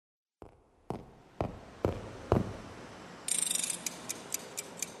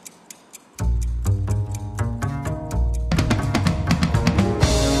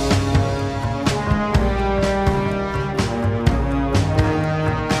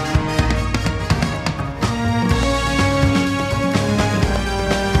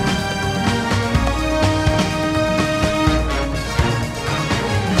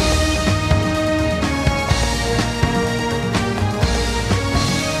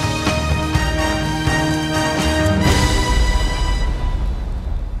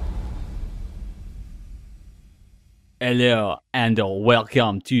Hello and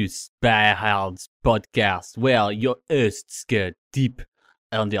welcome to Spyhound's podcast, where your hosts go deep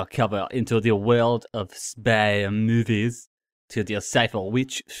undercover into the world of spy movies to decipher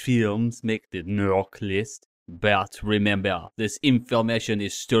which films make the Nork list. But remember, this information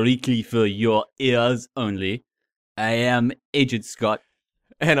is strictly for your ears only. I am Agent Scott.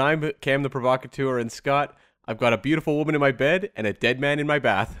 And I'm Cam the Provocateur, and Scott, I've got a beautiful woman in my bed and a dead man in my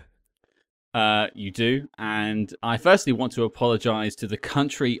bath. You do, and I firstly want to apologize to the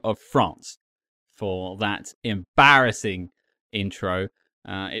country of France for that embarrassing intro.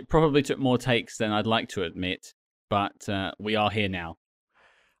 It probably took more takes than I'd like to admit, but we are here now.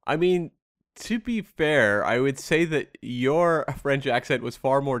 I mean, to be fair, I would say that your French accent was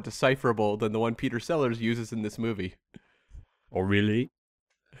far more decipherable than the one Peter Sellers uses in this movie. Oh, really?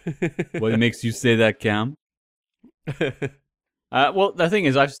 What makes you say that, Cam? Well, the thing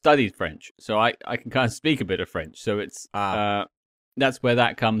is, I've studied French, so I can kind of speak a bit of French. So it's that's where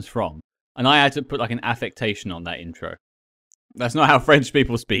that comes from. And I had to put like an affectation on that intro. That's not how French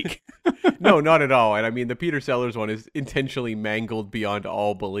people speak. No, not at all. And I mean, the Peter Sellers one is intentionally mangled beyond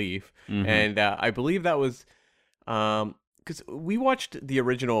all belief. Mhm. And I believe that was because we watched the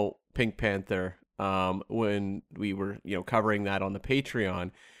original Pink Panther when we were, covering that on the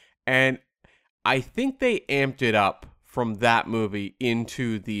Patreon. And I think they amped it up from that movie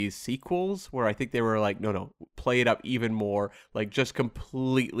into these sequels, where I think they were like, no, play it up even more, like just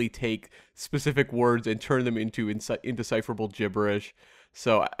completely take specific words and turn them into indecipherable gibberish.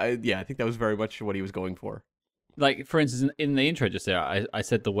 So I think that was very much what he was going for. Like, for instance, in the intro just there, I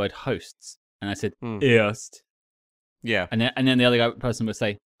said the word hosts, and I said erst. Yeah. And then the other person would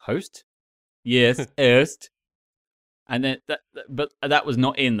say, host? Yes, erst. And then, but that was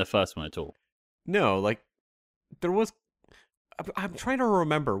not in the first one at all. No, like, there was... I'm trying to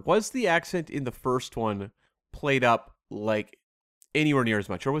remember. Was the accent in the first one played up, like, anywhere near as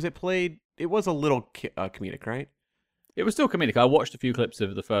much? Or was it played... It was a little comedic, right? It was still comedic. I watched a few clips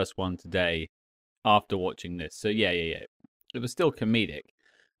of the first one today after watching this. So, yeah. It was still comedic.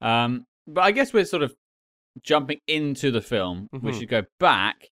 But I guess we're sort of jumping into the film. Mm-hmm. We should go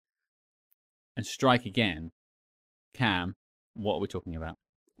back and strike again. Cam, what are we talking about?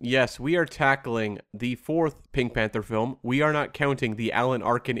 Yes, we are tackling the fourth Pink Panther film. We are not counting the Alan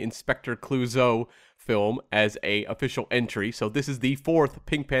Arkin Inspector Clouseau film as a official entry. So this is the fourth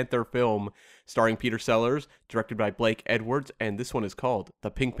Pink Panther film starring Peter Sellers, directed by Blake Edwards, and this one is called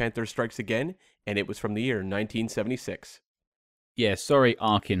The Pink Panther Strikes Again, and it was from the year 1976. Yeah, sorry,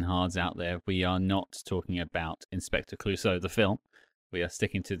 Arkin hards out there. We are not talking about Inspector Clouseau, the film. We are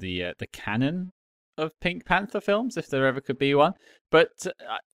sticking to the canon of Pink Panther films, if there ever could be one. But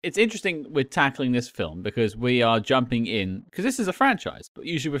it's interesting with tackling this film because we are jumping in, because this is a franchise, but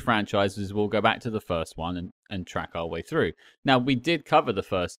usually with franchises, we'll go back to the first one and track our way through. Now, we did cover the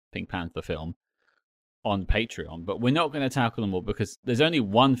first Pink Panther film on Patreon, but we're not going to tackle them all because there's only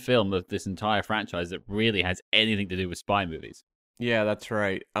one film of this entire franchise that really has anything to do with spy movies. Yeah, that's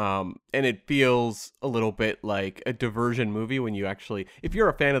right. And it feels a little bit like a diversion movie when you actually, if you're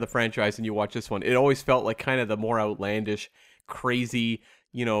a fan of the franchise and you watch this one, it always felt like kind of the more outlandish, crazy,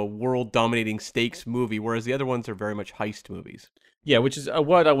 world-dominating stakes movie, whereas the other ones are very much heist movies. Yeah, which is a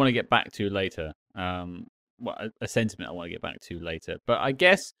word I want to get back to later. A sentiment I want to get back to later. But I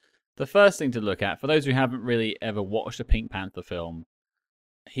guess the first thing to look at, for those who haven't really ever watched a Pink Panther film,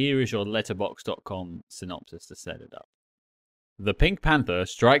 here is your letterbox.com synopsis to set it up. The Pink Panther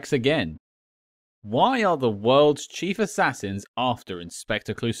strikes again. Why are the world's chief assassins after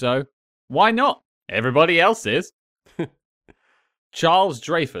Inspector Clouseau? Why not? Everybody else is. Charles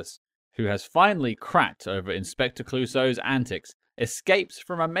Dreyfus, who has finally cracked over Inspector Clouseau's antics, escapes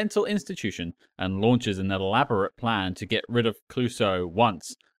from a mental institution and launches an elaborate plan to get rid of Clouseau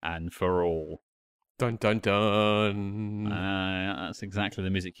once and for all. Dun dun dun. That's exactly the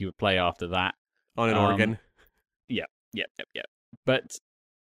music you would play after that. On an organ. Yep. But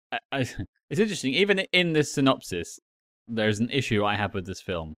it's interesting. Even in this synopsis, there's an issue I have with this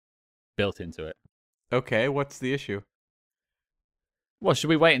film built into it. Okay, what's the issue? Well, should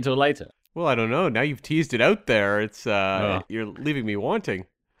we wait until later? Well, I don't know. Now you've teased it out there. It's you're leaving me wanting.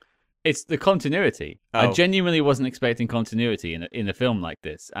 It's the continuity. Oh. I genuinely wasn't expecting continuity in a film like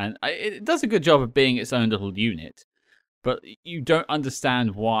this, and it does a good job of being its own little unit. But you don't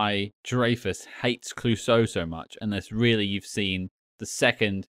understand why Dreyfus hates Clouseau so much unless really you've seen the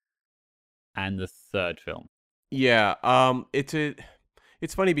second and the third film. Yeah,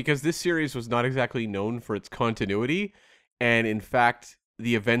 it's funny because this series was not exactly known for its continuity, and in fact,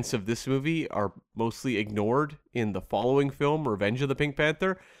 the events of this movie are mostly ignored in the following film, Revenge of the Pink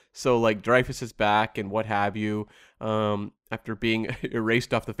Panther. So like Dreyfus is back and what have you, after being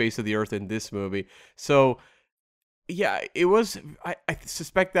erased off the face of the earth in this movie. So yeah, it was. I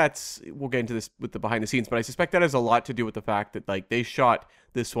suspect that's. We'll get into this with the behind the scenes, but I suspect that has a lot to do with the fact that like they shot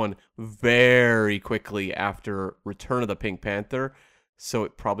this one very quickly after Return of the Pink Panther, so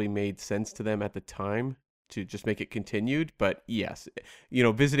it probably made sense to them at the time to just make it continued. But yes,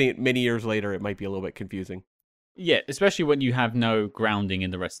 visiting it many years later, it might be a little bit confusing. Yeah, especially when you have no grounding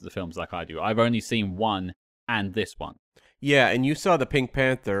in the rest of the films like I do. I've only seen one and this one. Yeah, and you saw the Pink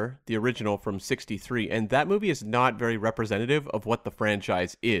Panther, the original from '63, and that movie is not very representative of what the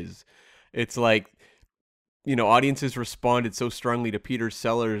franchise is. It's like, audiences responded so strongly to Peter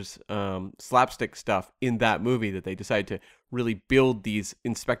Sellers' slapstick stuff in that movie that they decided to really build these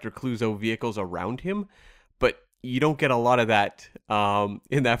Inspector Clouseau vehicles around him. But you don't get a lot of that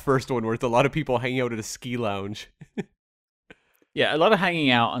in that first one, where it's a lot of people hanging out at a ski lounge. Yeah, a lot of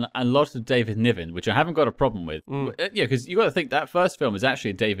hanging out and a lot of David Niven, which I haven't got a problem with. Yeah, because you got to think that first film is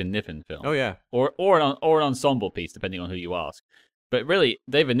actually a David Niven film. Oh yeah, or an ensemble piece, depending on who you ask. But really,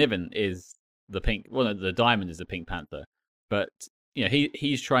 David Niven is the pink. Well, no, the Diamond is the Pink Panther. But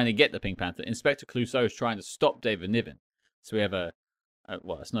he's trying to get the Pink Panther. Inspector Clouseau is trying to stop David Niven. So we have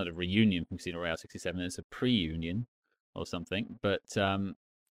well, it's not a reunion from Casino Royale '67. It's a pre-union or something. But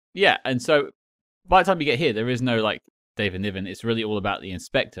yeah, and so by the time you get here, there is no like David Niven. It's really all about the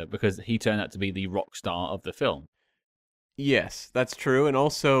inspector because he turned out to be the rock star of the film. yes, that's true. And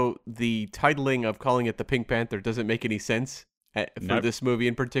also, the titling of calling it the Pink Panther doesn't make any sense for Nope. this movie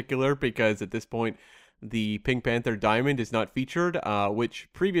in particular, because at this point, the Pink Panther Diamond is not featured, which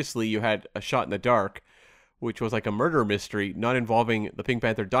previously you had A Shot in the Dark, which was like a murder mystery not involving the Pink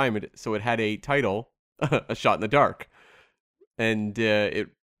Panther Diamond, so it had a title, A Shot in the Dark. And it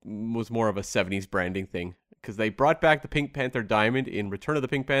was more of a '70s branding thing, because they brought back the Pink Panther Diamond in Return of the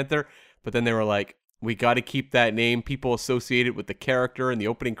Pink Panther, but then they were like, we got to keep that name. People associate it with the character and the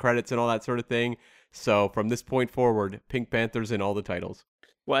opening credits and all that sort of thing. So from this point forward, Pink Panther's in all the titles.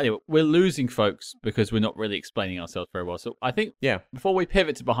 Well, anyway, we're losing folks because we're not really explaining ourselves very well. So I think Yeah. before we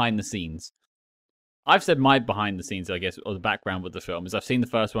pivot to behind the scenes, I've said my behind the scenes, I guess, or the background with the film is I've seen the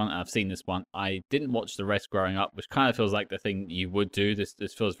first one and I've seen this one. I didn't watch the rest growing up, which kind of feels like the thing you would do. This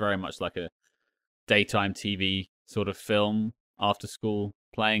feels very much like a daytime TV sort of film, after school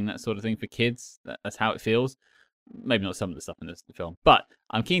playing, that sort of thing for kids. That's how it feels. Maybe not some of the stuff in this film, but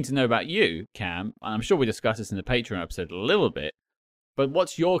I'm keen to know about you, Cam. And I'm sure we discussed this in the Patreon episode a little bit. But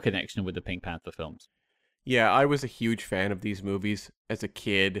what's your connection with the Pink Panther films? Yeah, I was a huge fan of these movies as a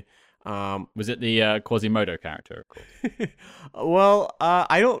kid. Was it the Quasimodo character, of course? Well,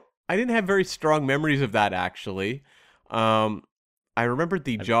 I didn't have very strong memories of that, actually. I remembered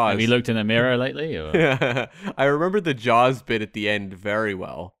the Jaws. Have you looked in the mirror lately? Or? I remember the Jaws bit at the end very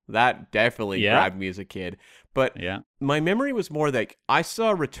well. That definitely grabbed me as a kid. But my memory was more like I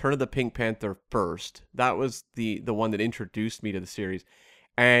saw Return of the Pink Panther first. That was the one that introduced me to the series.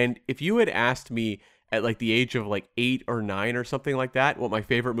 And if you had asked me at like the age of like 8 or 9 or something like that, what my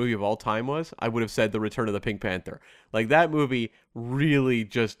favorite movie of all time was, I would have said The Return of the Pink Panther. Like that movie really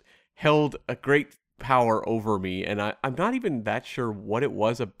just held a great power over me, and I'm not even that sure what it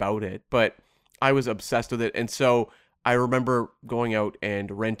was about it, but I was obsessed with it. And so I remember going out and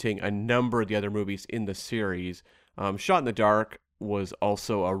renting a number of the other movies in the series. Shot in the Dark was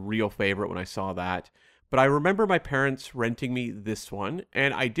also a real favorite when I saw that. But I remember my parents renting me this one,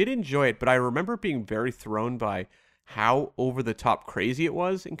 and I did enjoy it, but I remember being very thrown by how over the top crazy it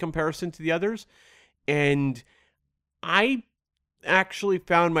was in comparison to the others. And I actually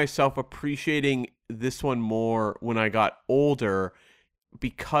found myself appreciating this one more when I got older,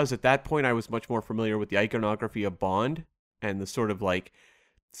 because at that point I was much more familiar with the iconography of Bond and the sort of like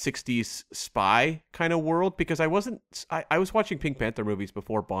 60s spy kind of world, because I was watching Pink Panther movies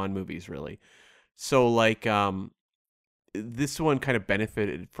before Bond movies, really. So like this one kind of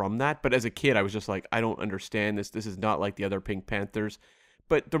benefited from that, but as a kid I was just like, I don't understand this. This is not like the other Pink Panthers.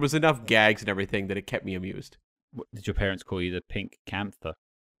 But there was enough gags and everything that it kept me amused. Did your parents call you the Pink Panther?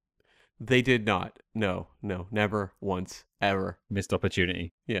 They did not. No, never once, ever. Missed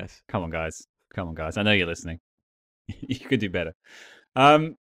opportunity. Yes. Come on, guys. I know you're listening. You could do better.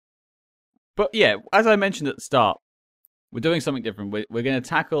 But yeah, as I mentioned at the start, we're doing something different. We're going to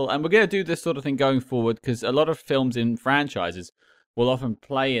tackle, and we're going to do this sort of thing going forward, because a lot of films in franchises will often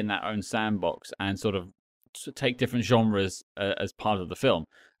play in that own sandbox and sort of take different genres as part of the film.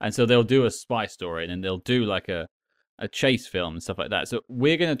 And so they'll do a spy story, and then they'll do like a chase film and stuff like that. So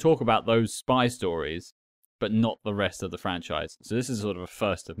we're going to talk about those spy stories, but not the rest of the franchise. So this is sort of a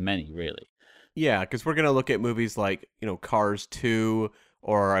first of many, really. Yeah, because we're going to look at movies like, Cars 2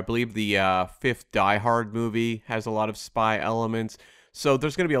 or I believe the fifth Die Hard movie has a lot of spy elements. So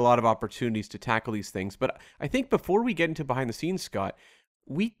there's going to be a lot of opportunities to tackle these things. But I think before we get into behind the scenes, Scott,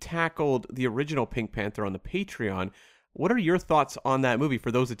 we tackled the original Pink Panther on the Patreon. What are your thoughts on that movie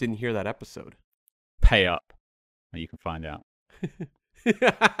for those that didn't hear that episode? Pay up, and you can find out.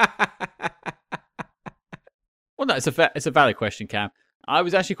 Well, no, it's a valid question, Cam. I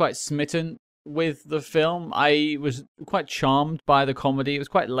was actually quite smitten with the film. I was quite charmed by the comedy. It was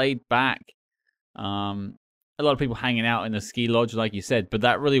quite laid back. A lot of people hanging out in the ski lodge, like you said, but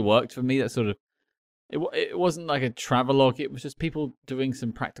that really worked for me. That sort of it wasn't like a travelogue. It was just people doing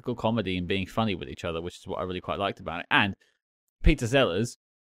some practical comedy and being funny with each other, which is what I really quite liked about it. And Peter Sellers,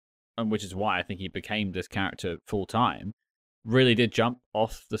 and which is why I think he became this character full time, really did jump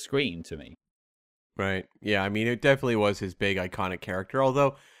off the screen to me. Right. Yeah, I mean, it definitely was his big iconic character,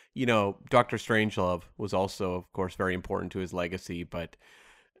 although, Doctor Strangelove was also, of course, very important to his legacy, but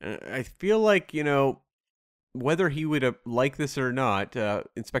I feel like, whether he would have liked this or not,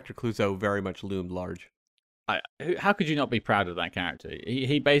 Inspector Clouseau very much loomed large. How could you not be proud of that character?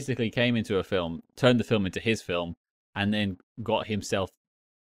 He basically came into a film, turned the film into his film, and then got himself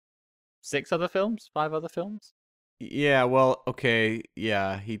 5 other films? Yeah, well, okay,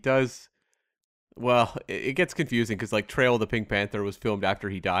 yeah, he does. Well, it gets confusing because like Trail of the Pink Panther was filmed after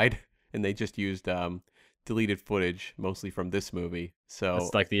he died, and they just used deleted footage mostly from this movie. So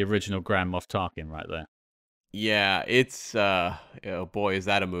it's like the original Grand Moff Tarkin right there. Yeah, it's oh boy, is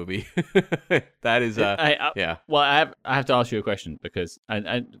that a movie? That is yeah. Well, I have to ask you a question because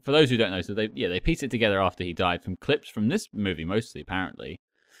and for those who don't know, so they pieced it together after he died from clips from this movie mostly apparently.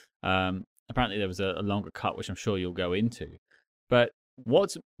 Apparently there was a longer cut which I'm sure you'll go into. But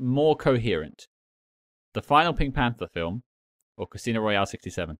what's more coherent? The final Pink Panther film or Casino Royale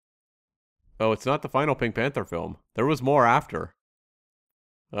 67? Oh, it's not the final Pink Panther film. There was more after.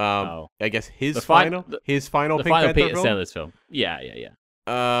 I guess his final Pink Panther Peter film? Sellers film. Yeah.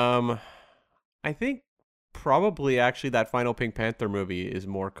 I think probably actually that final Pink Panther movie is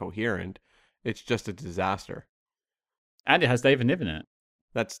more coherent. It's just a disaster. And it has David Niven in it.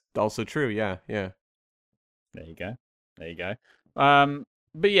 That's also true. Yeah. There you go.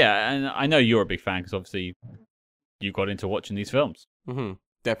 But yeah, and I know you're a big fan because obviously you got into watching these films. Mm-hmm.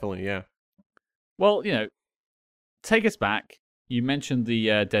 Definitely, yeah. Well, take us back. You mentioned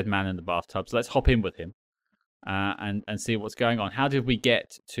the dead man in the bathtub, so let's hop in with him and see what's going on. How did we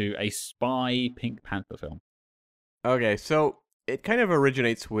get to a spy Pink Panther film? Okay, so it kind of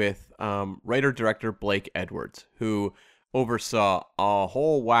originates with writer-director Blake Edwards, who oversaw a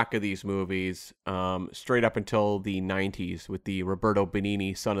whole whack of these movies straight up until the 90s with the Roberto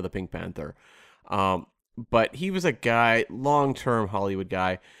Benigni Son of the Pink Panther. But he was a guy, long-term Hollywood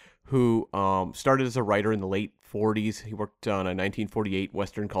guy, who started as a writer in the late 40s. He worked on a 1948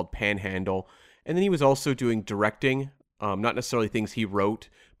 Western called Panhandle. And then he was also doing directing, not necessarily things he wrote,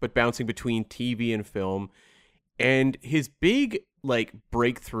 but bouncing between TV and film. And his big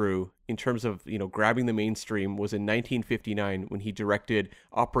breakthrough in terms of grabbing the mainstream was in 1959 when he directed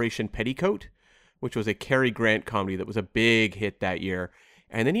Operation Petticoat, which was a Cary Grant comedy that was a big hit that year.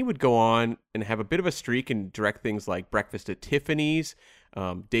 And then he would go on and have a bit of a streak and direct things like Breakfast at Tiffany's,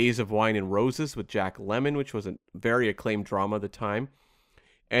 Days of Wine and Roses with Jack Lemmon, which was a very acclaimed drama at the time.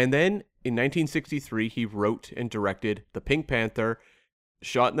 And then in 1963, he wrote and directed The Pink Panther,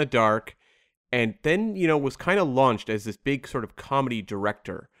 Shot in the Dark, and then, was kind of launched as this big sort of comedy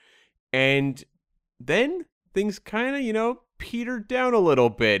director. And then things kind of, petered down a little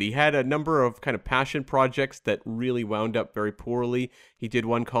bit. He had a number of kind of passion projects that really wound up very poorly. He did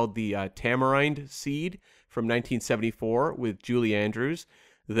one called The Tamarind Seed from 1974 with Julie Andrews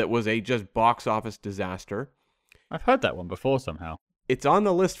that was a just box office disaster. I've heard that one before somehow. It's on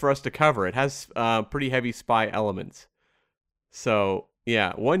the list for us to cover. It has pretty heavy spy elements. So,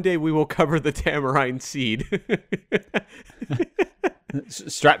 yeah, one day we will cover The Tamarind Seed.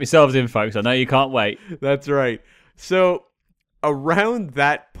 Strap yourselves in, folks. I know you can't wait. That's right. So, around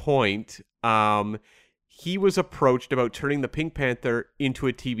that point, he was approached about turning the Pink Panther into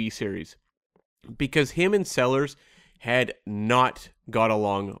a TV series because him and Sellers had not got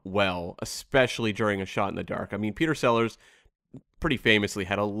along well, especially during A Shot in the Dark. I mean, Peter Sellers pretty famously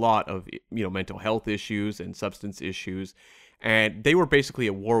had a lot of mental health issues and substance issues, and they were basically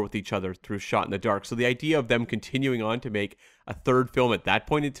at war with each other through Shot in the Dark. So the idea of them continuing on to make a third film at that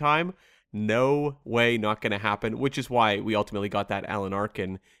point in time, no way, not going to happen, which is why we ultimately got that Alan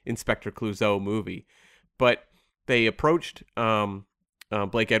Arkin Inspector Clouseau movie. But they approached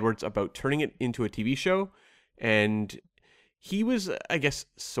Blake Edwards about turning it into a TV show, and he was, I guess,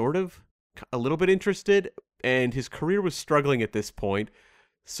 sort of a little bit interested, and his career was struggling at this point.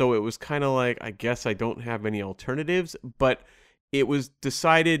 So it was kind of like, I guess I don't have many alternatives, but it was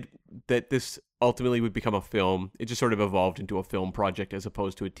decided that this ultimately would become a film. It just sort of evolved into a film project as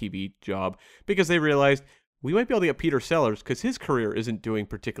opposed to a TV job because they realized we might be able to get Peter Sellers because his career isn't doing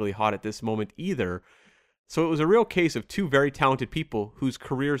particularly hot at this moment either. So it was a real case of two very talented people whose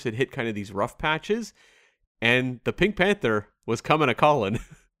careers had hit kind of these rough patches, and the Pink Panther was coming a calling.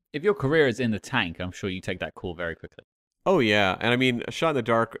 If your career is in the tank, I'm sure you take that call very quickly. Oh yeah, and I mean, A Shot in the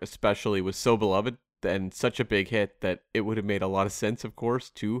Dark especially was so beloved and such a big hit that it would have made a lot of sense, of course,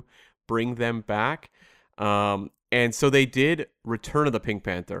 to bring them back. And so they did Return of the Pink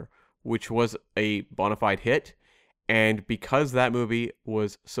Panther, which was a bona fide hit. And because that movie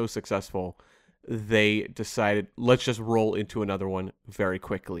was so successful, they decided, let's just roll into another one very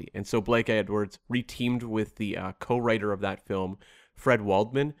quickly. And so Blake Edwards reteamed with the co-writer of that film, Fred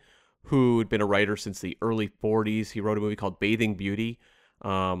Waldman, who had been a writer since the early 40s. He wrote a movie called Bathing Beauty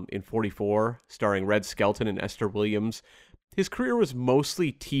in 44, starring Red Skelton and Esther Williams. His career was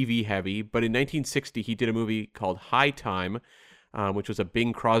mostly TV heavy, but in 1960 he did a movie called High Time, which was a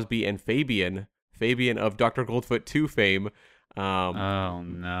Bing Crosby and Fabian of Dr. Goldfoot 2 fame. Oh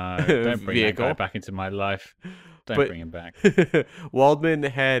no! Don't bring that guy back into my life. Don't bring him back. Waldman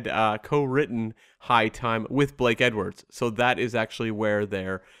had co-written High Time with Blake Edwards, so that is actually where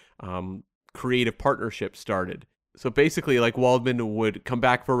their creative partnership started. So basically, like, Waldman would come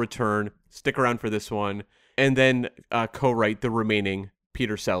back for Return, stick around for this one, and then co-write the remaining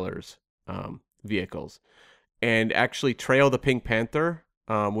Peter Sellers vehicles. And actually, Trail the Pink Panther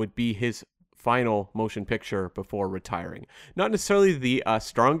would be his final motion picture before retiring. Not necessarily the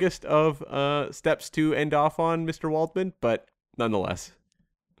strongest of steps to end off on, Mr. Waldman, but nonetheless.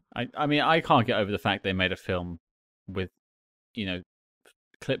 I mean, I can't get over the fact they made a film with,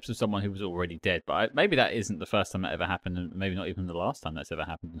 clips of someone who was already dead. But maybe that isn't the first time that ever happened, and maybe not even the last time that's ever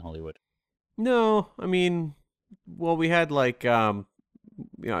happened in Hollywood. No, I mean, well, we had like,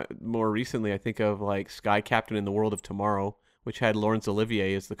 more recently, I think of like Sky Captain in the World of Tomorrow, which had Laurence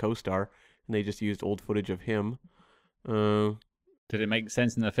Olivier as the co-star, and they just used old footage of him. Did it make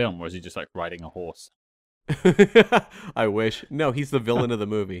sense in the film, or is he just like riding a horse? I wish. No, he's the villain of the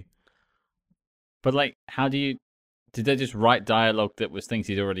movie. But like, did they just write dialogue that was things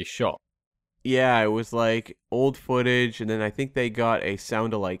he'd already shot? Yeah, it was like old footage, and then I think they got a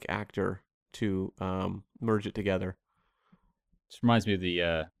sound-alike actor to merge it together. This reminds me of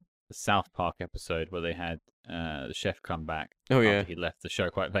the South Park episode where they had the chef come back. Oh yeah, after he left the show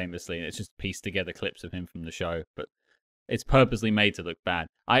quite famously, and it's just pieced together clips of him from the show, but it's purposely made to look bad.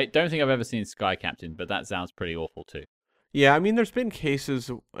 I don't think I've ever seen Sky Captain, but that sounds pretty awful too. Yeah, I mean, there's been cases.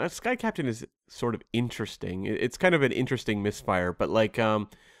 Sky Captain is sort of interesting. It's kind of an interesting misfire, but like,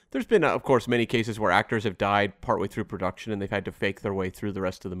 there's been, of course, many cases where actors have died partway through production and they've had to fake their way through the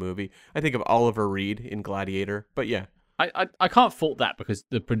rest of the movie. I think of Oliver Reed in Gladiator, but yeah. I can't fault that because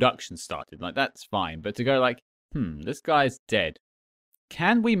the production started. Like, that's fine. But to go like, this guy's dead.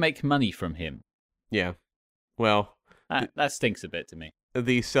 Can we make money from him? Yeah. Well, that stinks a bit to me.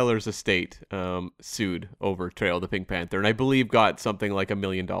 The Sellers estate sued over Trail of the Pink Panther, and I believe got something like $1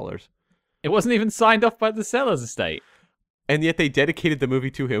 million. It wasn't even signed off by the Sellers estate. And yet they dedicated the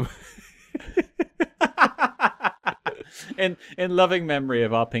movie to him. in loving memory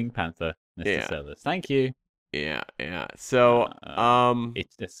of our Pink Panther, Mr. Sellers. Thank you. Yeah. So,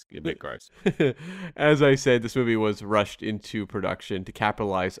 it's just a bit gross. As I said, this movie was rushed into production to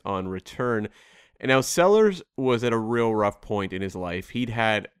capitalize on Return. And now Sellers was at a real rough point in his life. He'd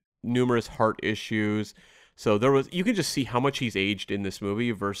had numerous heart issues. So you can just see how much he's aged in this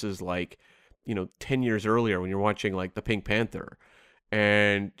movie versus 10 years earlier when you're watching like The Pink Panther.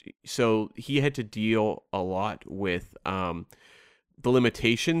 And so he had to deal a lot with the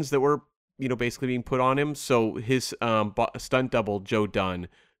limitations that were, basically being put on him. So his stunt double, Joe Dunn,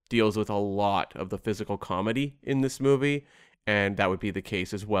 deals with a lot of the physical comedy in this movie. And that would be the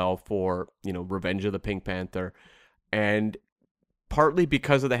case as well for, Revenge of the Pink Panther. And partly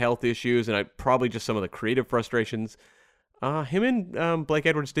because of the health issues and probably just some of the creative frustrations, him and Blake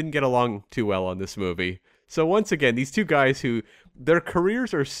Edwards didn't get along too well on this movie. So once again, these two guys who their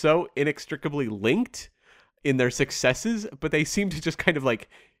careers are so inextricably linked in their successes, but they seem to just kind of like,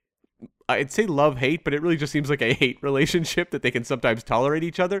 I'd say love-hate, but it really just seems like a hate relationship that they can sometimes tolerate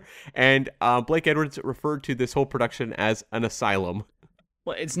each other. And Blake Edwards referred to this whole production as an asylum.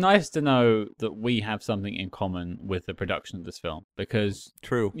 Well, it's nice to know that we have something in common with the production of this film because,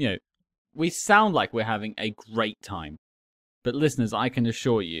 true, we sound like we're having a great time. But listeners, I can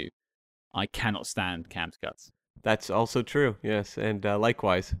assure you, I cannot stand Cam's guts. That's also true, yes, and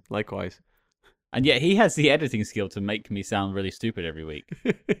likewise. And yet he has the editing skill to make me sound really stupid every week.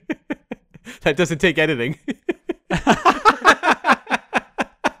 That doesn't take editing.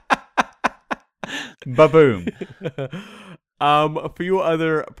 Ba-boom. A few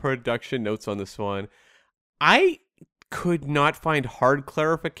other production notes on this one. I could not find hard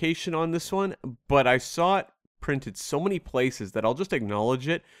clarification on this one, but I saw it printed so many places that I'll just acknowledge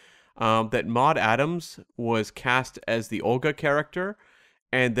it. That Maud Adams was cast as the Olga character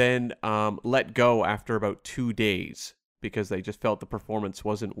and then let go after about 2 days because they just felt the performance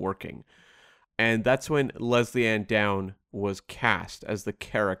wasn't working. And that's when Leslie Ann Down was cast as the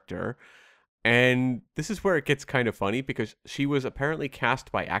character. And this is where it gets kind of funny because she was apparently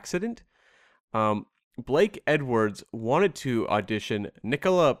cast by accident. Blake Edwards wanted to audition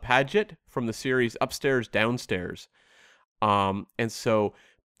Nicola Paget from the series Upstairs, Downstairs. And so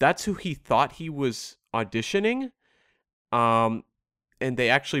that's who he thought he was auditioning. And they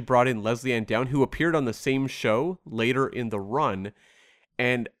actually brought in Leslie Ann Down, who appeared on the same show later in the run.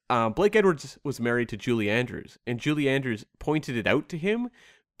 And Blake Edwards was married to Julie Andrews. And Julie Andrews pointed it out to him,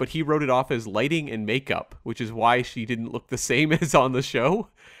 but he wrote it off as lighting and makeup, which is why she didn't look the same as on the show.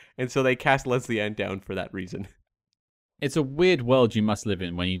 And so they cast Leslie Ann Down for that reason. It's a weird world you must live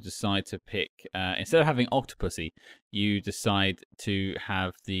in when you decide to pick, instead of having Octopussy, you decide to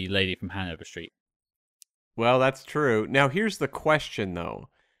have the lady from Hanover Street. Well, that's true. Now, here's the question, though.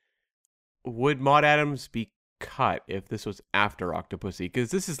 Would Maud Adams be cut if this was after Octopussy?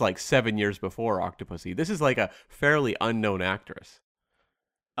 Because this is like 7 years before Octopussy. This is like a fairly unknown actress.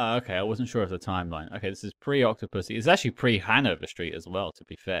 Okay, I wasn't sure of the timeline. Okay, this is pre-Octopussy. It's actually pre-Hanover Street as well, to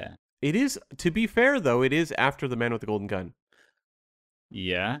be fair. It is, to be fair, though, it is after The Man with the Golden Gun.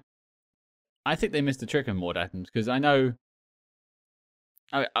 Yeah. I think they missed a trick on Maud Adams, because I know...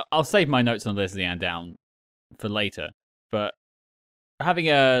 I'll save my notes on Leslie Ann Down for later, but having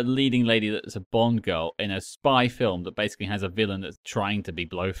a leading lady that's a Bond girl in a spy film that basically has a villain that's trying to be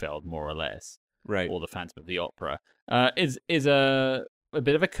Blofeld, more or less, right, or the Phantom of the Opera, is a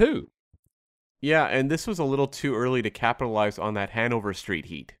bit of a coup. Yeah, and this was a little too early to capitalize on that Hanover Street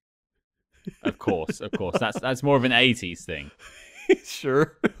heat. Of course. That's more of an 80s thing.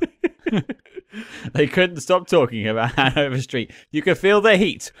 Sure. They couldn't stop talking about Hanover Street. You could feel the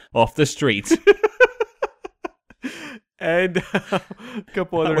heat off the street. And a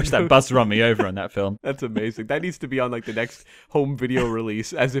couple other... I wish that bus run me over on that film. That's amazing. That needs to be on like the next home video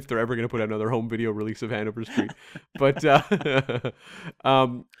release, as if they're ever going to put out another home video release of Hanover Street. But the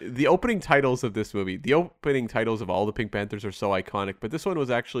opening titles of this movie, the opening titles of all the Pink Panthers are so iconic, but this one was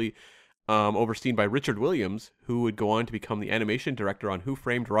actually overseen by Richard Williams, who would go on to become the animation director on Who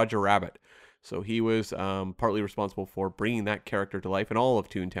Framed Roger Rabbit. So he was partly responsible for bringing that character to life and all of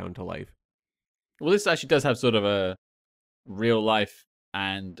Toontown to life. Well, this actually does have sort of a real life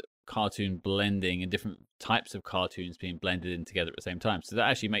and cartoon blending and different types of cartoons being blended in together at the same time. So that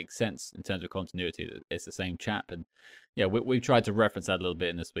actually makes sense in terms of continuity. That it's the same chap. And yeah, we've tried to reference that a little bit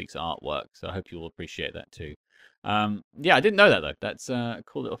in this week's artwork. So I hope you will appreciate that too. Yeah, I didn't know that though. That's a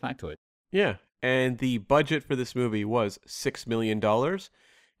cool little factoid. Yeah. And the budget for this movie was $6 million.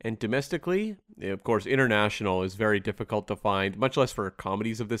 And domestically, of course, international is very difficult to find, much less for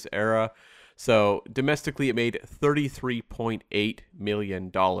comedies of this era. So domestically, it made $33.8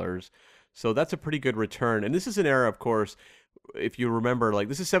 million. So that's a pretty good return. And this is an era, of course, if you remember, like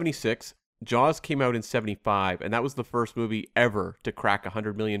this is 76. Jaws came out in 75, and that was the first movie ever to crack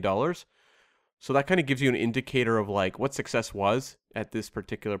 $100 million. So that kind of gives you an indicator of like what success was at this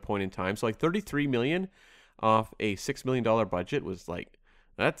particular point in time. So like $33 million off a $6 million budget was like,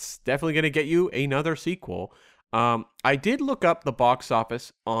 that's definitely going to get you another sequel. I did look up the box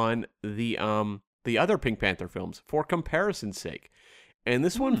office on the other Pink Panther films for comparison's sake. And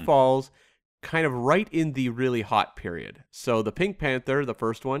this one falls kind of right in the really hot period. So the Pink Panther, the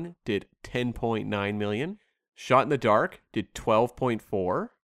first one, did 10.9 million. Shot in the Dark did 12.4.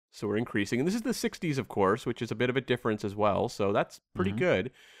 So we're increasing. And this is the 60s, of course, which is a bit of a difference as well. So that's pretty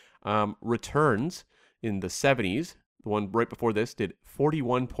good. Returns in the 70s. The one right before this did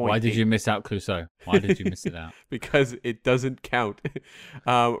 41.8. Why did you miss out Clouseau? Why did you miss it out? Because it doesn't count.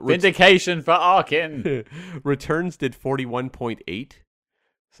 Vindication for Arkin. Returns did 41.8.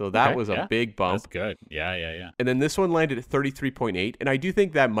 So that was a big bump. That's good. Yeah. And then this one landed at 33.8. And I do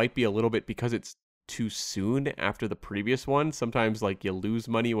think that might be a little bit because it's too soon after the previous one. Sometimes like you lose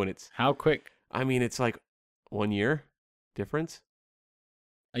money when it's... How quick? I mean, it's like 1 year difference.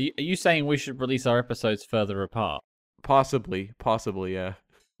 Are you saying we should release our episodes further apart? Possibly, yeah.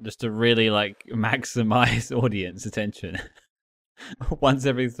 Just to really like maximize audience attention. Once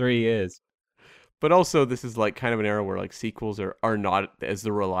every 3 years. But also this is like kind of an era where like sequels are not as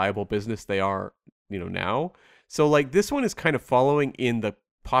the reliable business they are now. So like this one is kind of following in the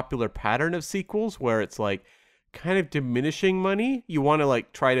popular pattern of sequels where it's like kind of diminishing money. You want to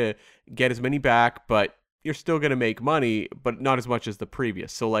like try to get as many back, but you're still going to make money, but not as much as the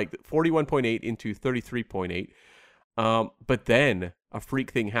previous. So like 41.8 into 33.8. But then a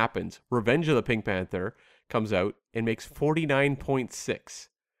freak thing happens. Revenge of the Pink Panther comes out and makes 49.6,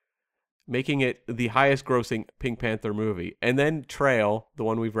 making it the highest grossing Pink Panther movie. And then Trail, the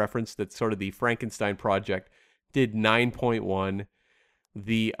one we've referenced that's sort of the Frankenstein project, did 9.1.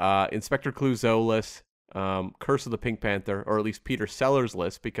 The Inspector Clouseau list, Curse of the Pink Panther, or at least Peter Sellers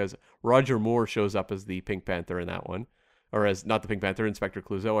list, because Roger Moore shows up as the Pink Panther in that one, or as not the Pink Panther, Inspector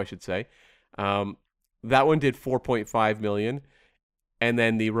Clouseau, I should say. That one did 4.5 million, and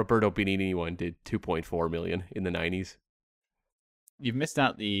then the Roberto Benigni one did 2.4 million in the 90s. You've missed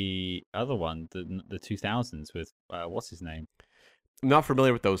out the other one, the 2000s with what's his name? I'm not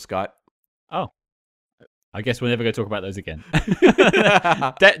familiar with those, Scott. Oh, I guess we're never going to talk about those again.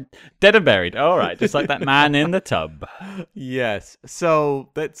 Dead and buried. All right, just like that man in the tub. Yes. So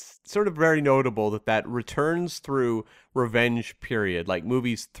that's sort of very notable that returns through revenge period, like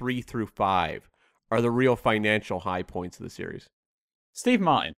movies 3 through 5, are the real financial high points of the series. Steve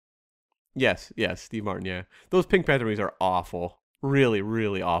Martin. Yes, Steve Martin, yeah. Those Pink Panther movies are awful. Really,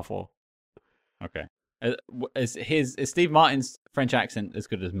 really awful. Okay. Is Steve Martin's French accent as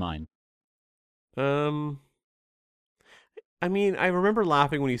good as mine? I mean, I remember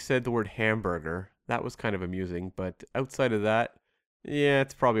laughing when he said the word hamburger. That was kind of amusing, but outside of that, yeah,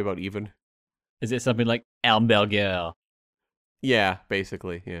 it's probably about even. Is it something like hamburger? Yeah,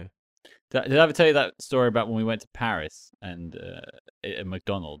 basically, yeah. Did I ever tell you that story about when we went to Paris and at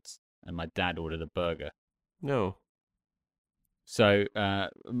McDonald's and my dad ordered a burger? No. So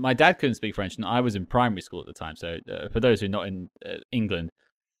my dad couldn't speak French, and I was in primary school at the time. So for those who are not in England,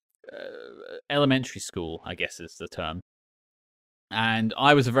 elementary school, I guess is the term. And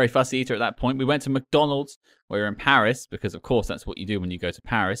I was a very fussy eater at that point. We went to McDonald's. We were in Paris because, of course, that's what you do when you go to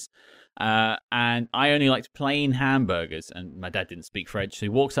Paris. And I only liked plain hamburgers. And my dad didn't speak French. So he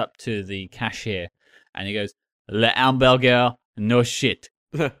walks up to the cashier and he goes, "Le hamburger, no shit."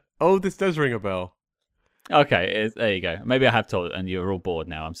 Oh, this does ring a bell. Okay, there you go. Maybe I have told it and you're all bored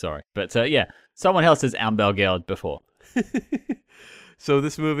now. I'm sorry. But yeah, someone else has hamburger before. So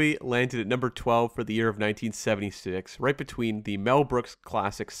this movie landed at number 12 for the year of 1976, right between the Mel Brooks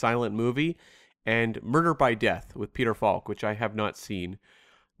classic Silent Movie and Murder by Death with Peter Falk, which I have not seen.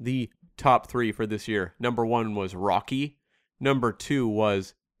 The top 3 for this year. Number 1 was Rocky. Number 2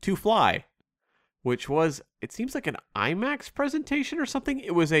 was To Fly, which was, it seems like an IMAX presentation or something.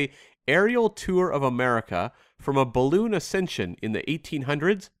 It was a aerial tour of America from a balloon ascension in the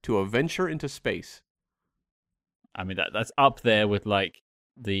 1800s to a venture into space. I mean, that's up there with like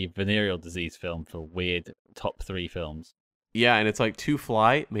the venereal disease film for weird top 3 films. Yeah, and it's like To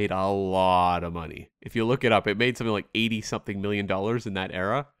Fly made a lot of money. If you look it up, it made something like $80-something million in that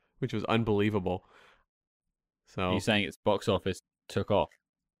era, which was unbelievable. So are you saying its box office took off?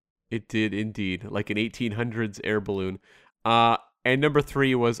 It did indeed, like an 1800s air balloon. And number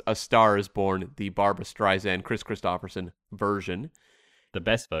 3 was A Star Is Born, the Barbra Streisand, Chris Christopherson version. The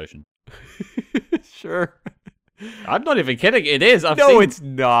best version. Sure. I'm not even kidding. It is. It's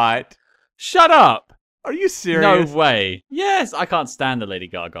not. Shut up. Are you serious? No way. Yes, I can't stand the Lady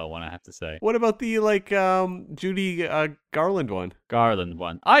Gaga one, I have to say. What about the Judy Garland one? Garland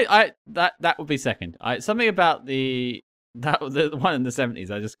one. That would be second. Something about the one in the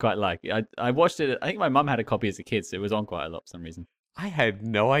 70s I just quite like. I watched it. I think my mum had a copy as a kid, so it was on quite a lot for some reason. I had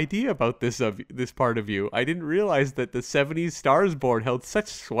no idea about this part of you. I didn't realize that the 70s Stars Born held such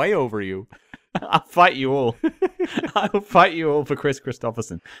sway over you. I'll fight you all. I'll fight you all for Chris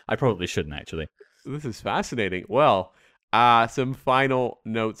Christopherson. I probably shouldn't, actually. This is fascinating. Well, some final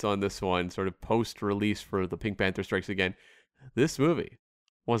notes on this one, sort of post-release for The Pink Panther Strikes Again. This movie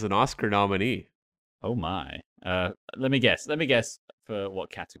was an Oscar nominee. Oh, my. Let me guess. For what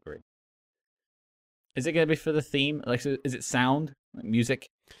category? Is it going to be for the theme? Like, is it sound? Like music?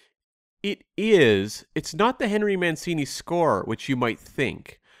 It is. It's not the Henry Mancini score, which you might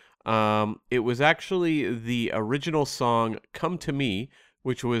think. It was actually the original song "Come to Me,"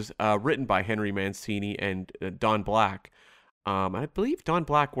 which was written by Henry Mancini and Don Black. I believe Don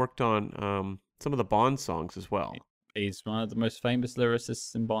Black worked on some of the Bond songs as well. He's one of the most famous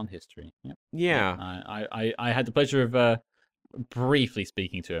lyricists in Bond history. Yep. Yeah. I had the pleasure of briefly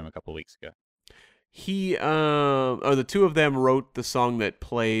speaking to him a couple of weeks ago. The two of them wrote the song that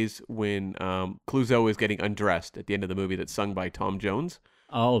plays when Clouseau is getting undressed at the end of the movie, that's sung by Tom Jones.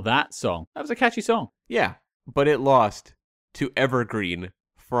 Oh, that song. That was a catchy song. Yeah, but it lost to Evergreen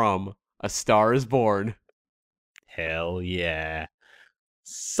from A Star is Born. Hell yeah.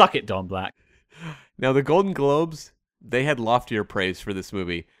 Suck it, Don Black. Now, the Golden Globes, they had loftier praise for this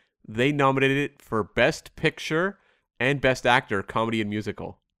movie. They nominated it for Best Picture and Best Actor, Comedy and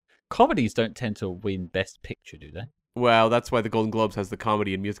Musical. Comedies don't tend to win Best Picture, do they? Well, that's why the Golden Globes has the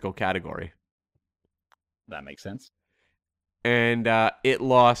Comedy and Musical category. That makes sense. And it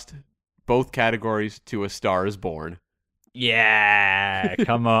lost both categories to A Star is Born. Yeah,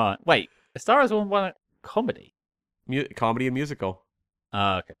 come on. Wait, A Star is Born won a comedy? Comedy and musical.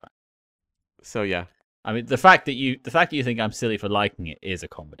 Okay, fine. So yeah. I mean, the fact that you think I'm silly for liking it is a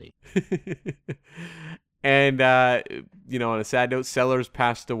comedy. And on a sad note, Sellers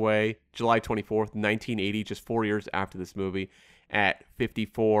passed away July 24th, 1980, just 4 years after this movie, at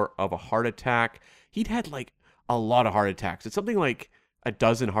 54 of a heart attack. He'd had like a lot of heart attacks. It's something like a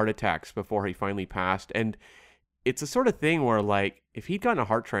dozen heart attacks before he finally passed. And it's a sort of thing where, like, if he'd gotten a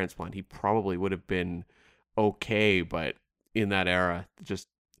heart transplant, he probably would have been okay. But in that era, just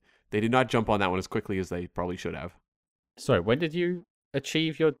they did not jump on that one as quickly as they probably should have. Sorry, when did you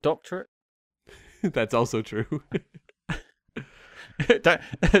achieve your doctorate? That's also true.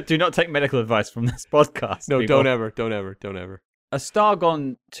 Do not take medical advice from this podcast. No, people. don't ever. A star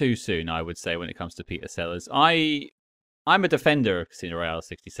gone too soon, I would say, when it comes to Peter Sellers. I'm a defender of Casino Royale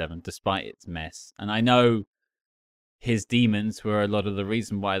 67, despite its mess. And I know his demons were a lot of the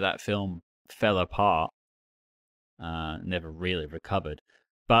reason why that film fell apart. Never really recovered.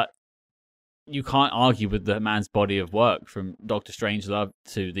 But you can't argue with the man's body of work, from Doctor Strangelove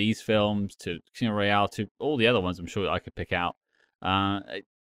to these films to Casino Royale to all the other ones I'm sure I could pick out.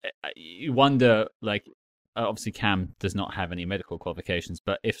 You wonder, like, obviously Cam does not have any medical qualifications,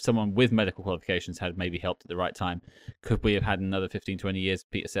 but if someone with medical qualifications had maybe helped at the right time, could we have had another 15, 20 years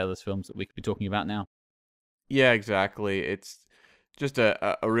of Peter Sellers films that we could be talking about now? Yeah, exactly. It's just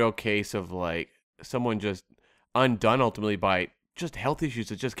a real case of, like, someone just undone ultimately by just health issues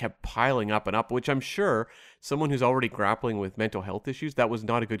that just kept piling up and up, which I'm sure someone who's already grappling with mental health issues, that was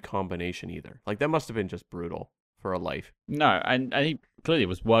not a good combination either. Like, that must have been just brutal for a life. No, and he clearly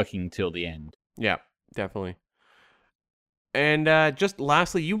was working till the end. Yeah, definitely. And just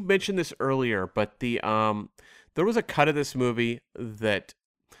lastly, you mentioned this earlier, but there was a cut of this movie that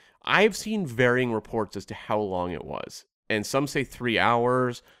I've seen varying reports as to how long it was. And some say 3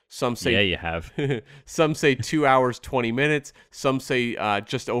 hours, some say... Yeah, you have. Some say 2 hours, 20 minutes, some say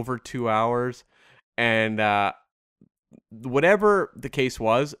just over 2 hours. And whatever the case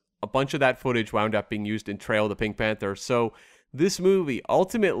was, a bunch of that footage wound up being used in Trail of the Pink Panther. So this movie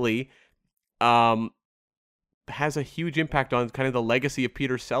ultimately has a huge impact on kind of the legacy of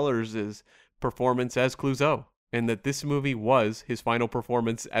Peter Sellers' performance as Clouseau. And that this movie was his final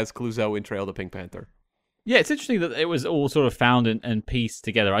performance as Clouseau in Trail of the Pink Panther. Yeah, it's interesting that it was all sort of found and pieced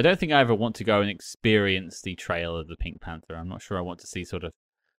together. I don't think I ever want to go and experience the Trail of the Pink Panther. I'm not sure I want to see sort of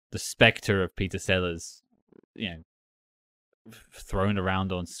the specter of Peter Sellers, thrown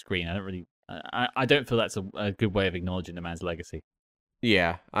around on screen. I don't really, I don't feel that's a good way of acknowledging the man's legacy.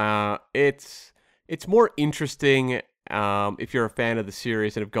 Yeah, it's more interesting if you're a fan of the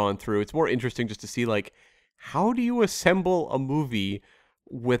series and have gone through. It's more interesting just to see, like, how do you assemble a movie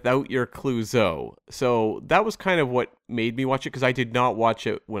without your Clouseau? So that was kind of what made me watch it, because I did not watch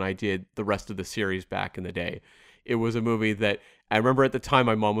it when I did the rest of the series back in the day. It was a movie that I remember at the time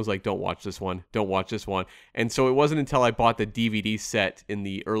my mom was like, don't watch this one. And so it wasn't until I bought the DVD set in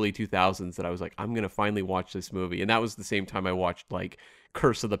the early 2000s that I was like, I'm going to finally watch this movie. And that was the same time I watched, like,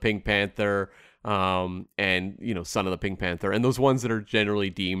 Curse of the Pink Panther and, Son of the Pink Panther, and those ones that are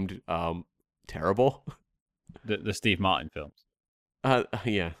generally deemed terrible. The Steve Martin films.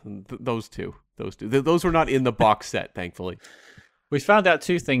 Yeah, those two. Those were not in the box set, thankfully. We found out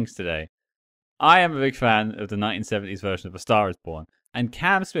two things today. I am a big fan of the 1970s version of A Star is Born, and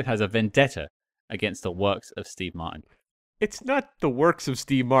Cam Smith has a vendetta against the works of Steve Martin. It's not the works of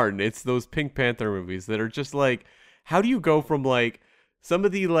Steve Martin. It's those Pink Panther movies that are just like, how do you go from, like, some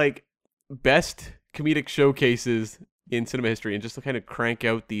of the, like, best comedic showcases in cinema history and just kind of crank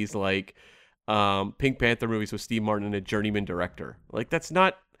out these, like, Pink Panther movies with Steve Martin and a journeyman director? Like, that's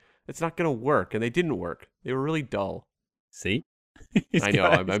not gonna work, and they didn't work. They were really dull. See? I know.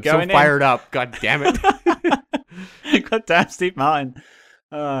 I'm so fired up. God damn it. God damn Steve Martin.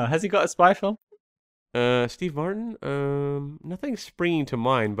 Has he got a spy film? Steve Martin? Nothing springing to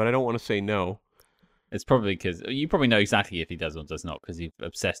mind, but I don't want to say no. It's probably because you probably know exactly if he does or does not, because you've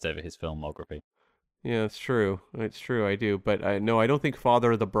obsessed over his filmography. Yeah, it's true. It's true. I do, but no, I don't think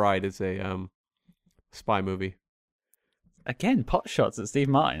Father of the Bride is a spy movie. Again, pot shots at Steve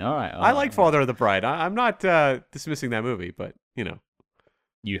Martin. All right. I like Father of the Bride. I'm not dismissing that movie, but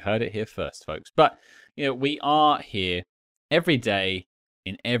You heard it here first, folks. But, we are here every day.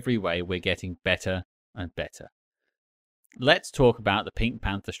 In every way, we're getting better and better. Let's talk about the Pink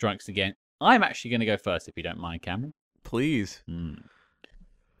Panther Strikes Again. I'm actually going to go first, if you don't mind, Cameron. Please.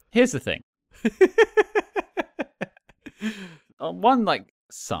 Here's the thing. On one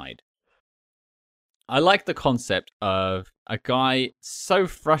side, I like the concept of a guy so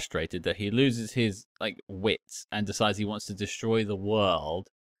frustrated that he loses his wits and decides he wants to destroy the world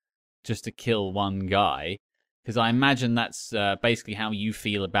just to kill one guy. Because I imagine that's basically how you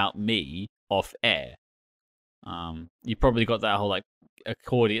feel about me off air. You probably got that whole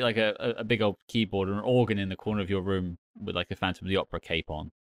accordion, a big old keyboard or an organ in the corner of your room with a Phantom of the Opera cape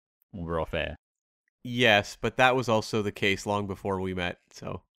on when we're off air. Yes, but that was also the case long before we met.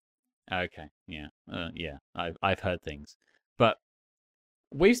 So, okay, yeah, I've heard things, but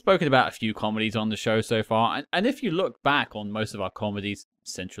we've spoken about a few comedies on the show so far, and if you look back on most of our comedies,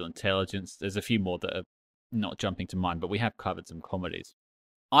 Central Intelligence, there's a few more that are not jumping to mind, but we have covered some comedies.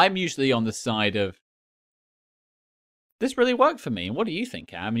 I'm usually on the side of this really worked for me. And what do you think,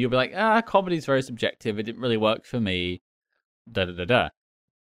 Cam? And you'll be like, comedy's very subjective. It didn't really work for me. Da da da da.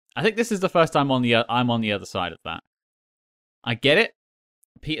 I think this is the first time I'm on the other side of that. I get it.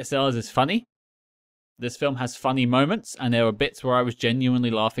 Peter Sellers is funny. This film has funny moments, and there were bits where I was genuinely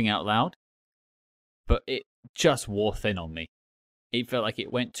laughing out loud. But it just wore thin on me. It felt like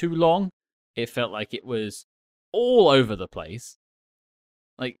it went too long. It felt like it was all over the place.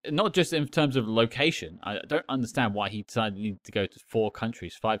 Not just in terms of location. I don't understand why he decided he needed to go to 5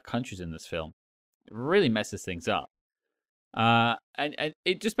 countries in this film. It really messes things up. And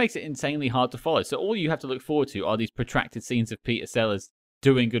it just makes it insanely hard to follow. So all you have to look forward to are these protracted scenes of Peter Sellers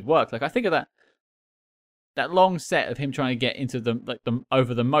doing good work. I think of that long set of him trying to get into the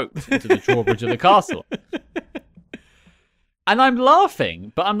over the moat into the drawbridge of the castle. And I'm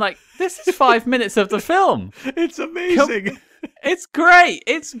laughing, but I'm like, this is 5 minutes of the film. It's amazing. It's great.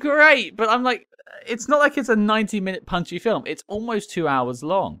 It's great. But I'm like, it's not like it's a 90-minute punchy film. It's almost 2 hours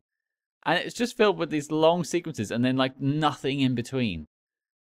long. And it's just filled with these long sequences and then nothing in between.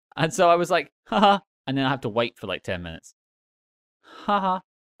 And so I was like, haha. And then I have to wait for 10 minutes. Haha.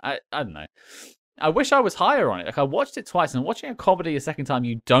 I don't know. I wish I was higher on it. I watched it twice, and watching a comedy a second time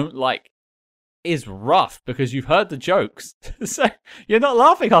you don't like is rough because you've heard the jokes. So you're not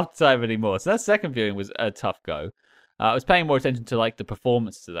laughing half the time anymore. So that second viewing was a tough go. I was paying more attention to the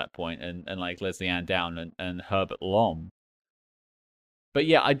performances at that point and Leslie Ann Down and Herbert Lom. But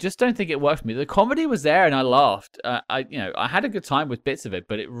yeah, I just don't think it worked for me. The comedy was there and I laughed. I had a good time with bits of it,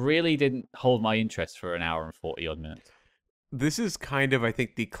 but it really didn't hold my interest for an hour and 40 odd minutes. This is kind of, I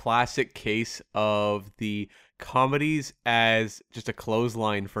think, the classic case of the comedies as just a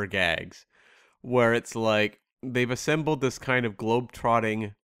clothesline for gags, where it's they've assembled this kind of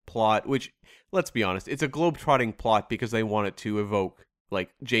globe-trotting plot, which, let's be honest, it's a globe-trotting plot because they want it to evoke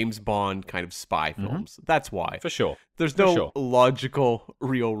James Bond kind of spy films. Mm-hmm. That's why. For sure. There's no logical,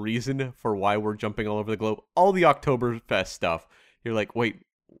 real reason for why we're jumping all over the globe. All the Oktoberfest stuff, you're like, wait,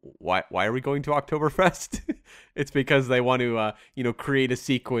 why are we going to Oktoberfest? It's because they want to, create a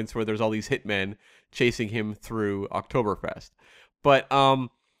sequence where there's all these hitmen chasing him through Oktoberfest. But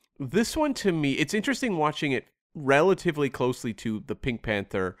this one, to me, it's interesting watching it relatively closely to the Pink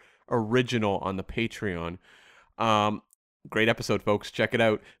Panther original on the Patreon. Great episode, folks. Check it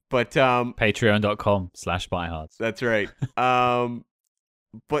out. But patreon.com/spyhards. That's right.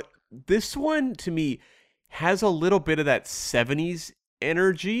 But this one, to me, has a little bit of that 70s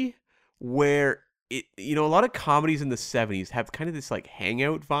energy where a lot of comedies in the 70s have kind of this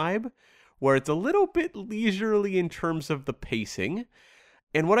hangout vibe where it's a little bit leisurely in terms of the pacing.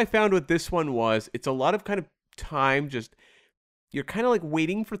 And what I found with this one was it's a lot of kind of time just you're kind of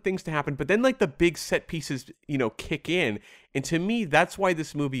waiting for things to happen, but then the big set pieces, kick in. And to me, that's why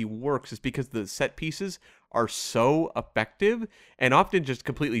this movie works, is because the set pieces are so effective and often just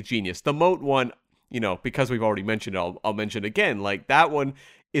completely genius. The moat one, because we've already mentioned it, I'll mention again. That one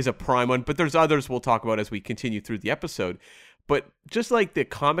is a prime one, but there's others we'll talk about as we continue through the episode. But just the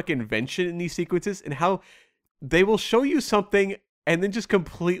comic invention in these sequences and how they will show you something and then just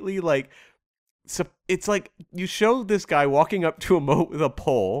completely so it's you show this guy walking up to a moat with a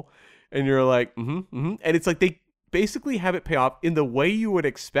pole and you're like, and it's they basically have it pay off in the way you would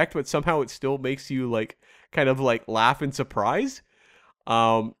expect, but somehow it still makes you kind of laugh in surprise.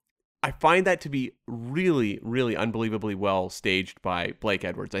 I find that to be really, really unbelievably well staged by Blake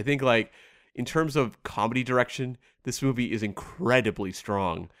Edwards. I think in terms of comedy direction, this movie is incredibly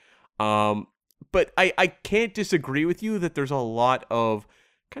strong. But I can't disagree with you that there's a lot of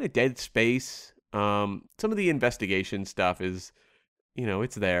kind of dead space. Some of the investigation stuff is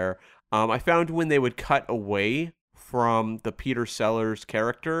it's there. I found when they would cut away from the Peter Sellers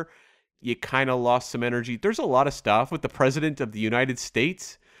character, you kind of lost some energy. There's a lot of stuff with the President of the United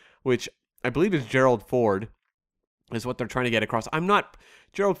States, which I believe is Gerald Ford, is what they're trying to get across.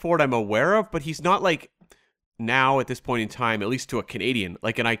 Gerald Ford I'm aware of, but he's not like now at this point in time, at least to a Canadian,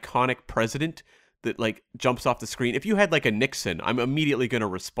 like an iconic president that like jumps off the screen. If you had like a Nixon, I'm immediately going to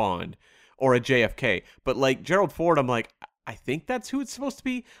respond, or a JFK. But like Gerald Ford, I'm like, I think that's who it's supposed to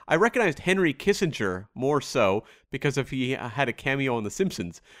be. I recognized Henry Kissinger more so because of he had a cameo on The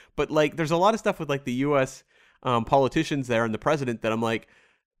Simpsons. But like, there's a lot of stuff with like the U.S. Politicians there and the president that I'm like,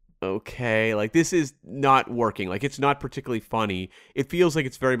 okay, like this is not working. Like it's not particularly funny. It feels like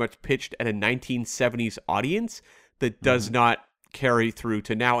it's very much pitched at a 1970s audience that does not carry through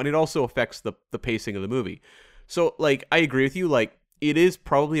to now, and it also affects the pacing of the movie. So like I agree with you, like it is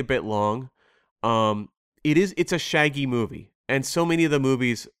probably a bit long. It's a shaggy movie, and so many of the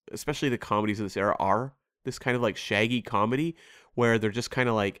movies, especially the comedies of this era, are this kind of like shaggy comedy where they're just kind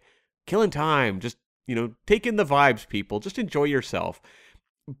of like killing time, just take in the vibes, people, just enjoy yourself.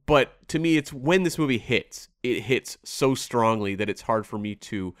 But to me, it's when this movie hits, it hits so strongly that it's hard for me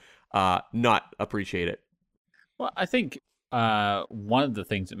to not appreciate it. Well, I think one of the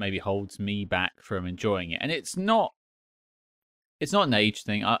things that maybe holds me back from enjoying it, and it's not an age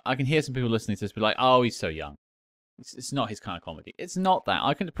thing. I can hear some people listening to this be like, "Oh, he's so young. It's not his kind of comedy." It's not that.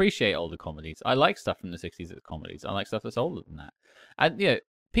 I can appreciate older comedies. I like stuff from the '60s that's comedies. I like stuff that's older than that. And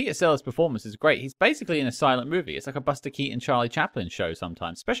Peter Sellers' performance is great. He's basically in a silent movie. It's like a Buster Keaton, Charlie Chaplin show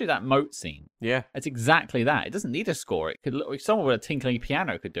sometimes, especially that moat scene. Yeah. It's exactly that. It doesn't need a score. It could look, someone with a tinkling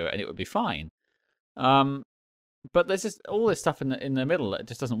piano could do it, and it would be fine. But there's just all this stuff in the middle that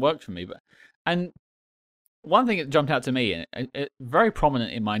just doesn't work for me. And one thing that jumped out to me, and it very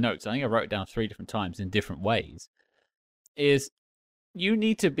prominent in my notes, I think I wrote it down 3 different times in different ways, is you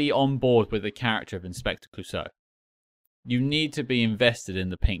need to be on board with the character of Inspector Clouseau. You need to be invested in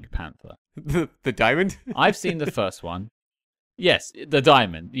the Pink Panther. The diamond? I've seen the first one. Yes, the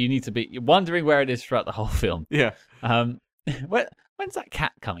diamond. You need to be wondering where it is throughout the whole film. Yeah. When's that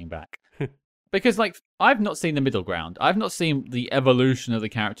cat coming back? Because, like, I've not seen the middle ground. I've not seen the evolution of the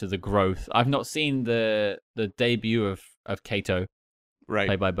character, the growth. I've not seen the debut of Kato, right,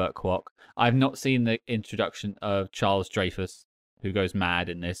 played by Burt Kwok. I've not seen the introduction of Charles Dreyfus, who goes mad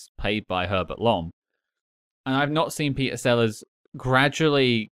in this, played by Herbert Lom. And I've not seen Peter Sellers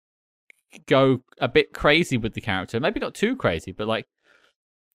gradually go a bit crazy with the character. Maybe not too crazy, but like,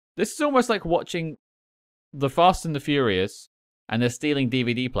 this is almost like watching The Fast and the Furious, and they're stealing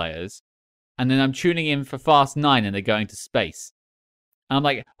DVD players, and then I'm tuning in for Fast 9 and they're going to space. And I'm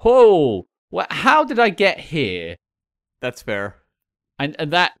like, whoa, how did I get here? That's fair. And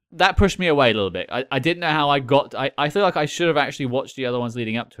that pushed me away a little bit. I didn't know how I got... I feel like I should have actually watched the other ones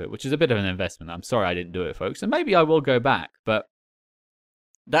leading up to it, which is a bit of an investment. I'm sorry I didn't do it, folks. And maybe I will go back, but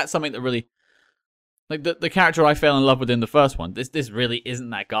that's something that really... Like, the character I fell in love with in the first one, this really isn't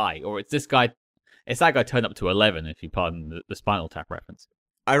that guy. Or it's this guy... It's that guy turned up to 11, if you pardon the Spinal Tap reference.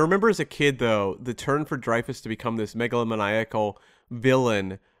 I remember as a kid, though, the turn for Dreyfus to become this megalomaniacal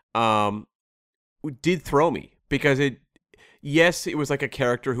villain did throw me. Because yes, it was like a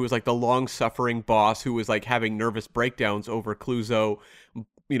character who was like the long-suffering boss who was like having nervous breakdowns over Clouseau,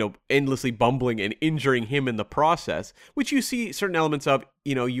 endlessly bumbling and injuring him in the process, which you see certain elements of,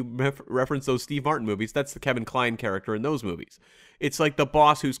 you reference those Steve Martin movies. That's the Kevin Kline character in those movies. It's like the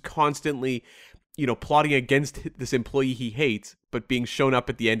boss who's constantly, plotting against this employee he hates, but being shown up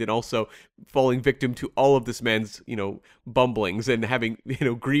at the end and also falling victim to all of this man's, bumblings and having,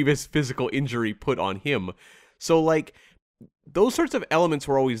 grievous physical injury put on him. So like, those sorts of elements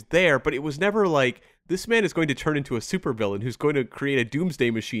were always there, but it was never like, this man is going to turn into a supervillain who's going to create a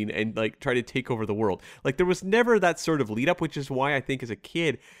doomsday machine and like try to take over the world. Like there was never that sort of lead up, which is why I think as a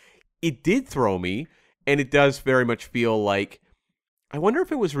kid, it did throw me, and it does very much feel like, I wonder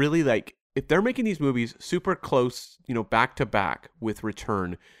if it was really like, if they're making these movies super close, back to back with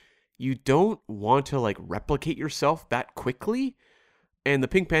Return, you don't want to like replicate yourself that quickly. And the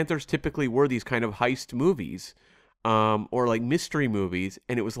Pink Panthers typically were these kind of heist movies, or like mystery movies.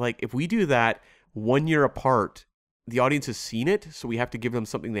 And it was like, if we do that 1 year apart, the audience has seen it, so we have to give them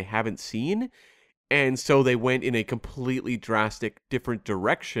something they haven't seen. And so they went in a completely drastic, different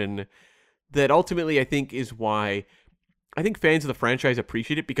direction that ultimately I think is why I think fans of the franchise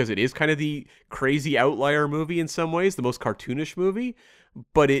appreciate it, because it is kind of the crazy outlier movie in some ways, the most cartoonish movie.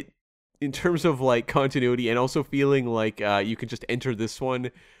 But it, in terms of like continuity and also feeling like you can just enter this one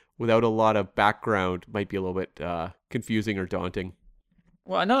without a lot of background, might be a little bit confusing or daunting.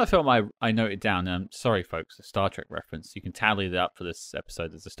 Well, another film I noted down, sorry folks, a Star Trek reference. You can tally that up for this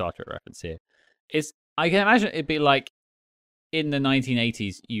episode. There's a Star Trek reference here. Is I can imagine it'd be like in the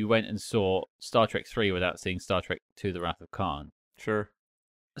 1980s, you went and saw Star Trek 3 without seeing Star Trek 2: The Wrath of Khan. Sure.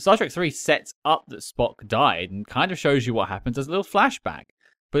 Star Trek 3 sets up that Spock died and kind of shows you what happens as a little flashback.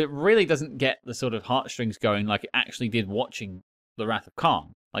 But it really doesn't get the sort of heartstrings going like it actually did watching The Wrath of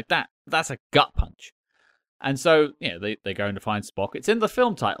Khan. Like that's a gut punch. And so, they go in to find Spock. It's in the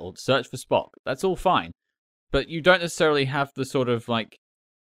film title, Search for Spock. That's all fine. But you don't necessarily have the sort of like,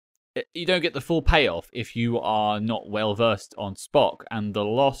 you don't get the full payoff if you are not well versed on Spock and the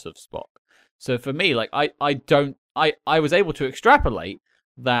loss of Spock. So for me, like, I was able to extrapolate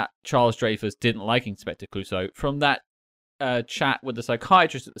that Charles Dreyfus didn't like Inspector Clouseau from that chat with the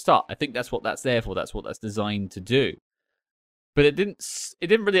psychiatrist at the start. I think that's what that's there for. That's what that's designed to do. But it didn't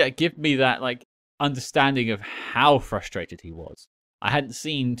really give me that like understanding of how frustrated he was. I hadn't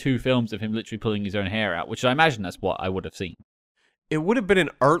seen 2 films of him literally pulling his own hair out, which I imagine that's what I would have seen. It would have been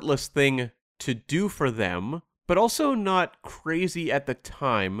an artless thing to do for them, but also not crazy at the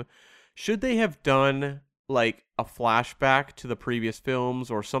time. Should they have done like a flashback to the previous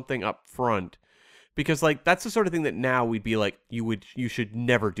films or something up front? Because like that's the sort of thing that now we'd be like, you should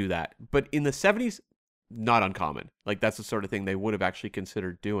never do that. But in the 70s, not uncommon. Like that's the sort of thing they would have actually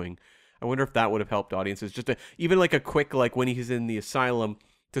considered doing. I wonder if that would have helped audiences. Even like a quick, like when he's in the asylum,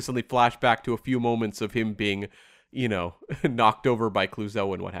 to suddenly flash back to a few moments of him being, knocked over by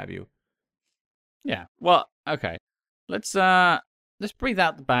Clouseau and what have you. Yeah. Well, okay. Let's breathe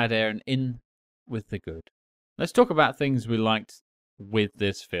out the bad air and in with the good. Let's talk about things we liked with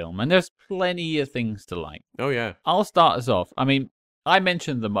this film. And there's plenty of things to like. Oh yeah. I'll start us off. I mean, I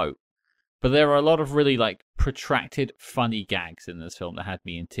mentioned the moat, but there are a lot of really like protracted funny gags in this film that had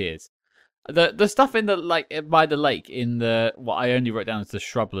me in tears. The stuff in the by the lake in the what I only wrote down as the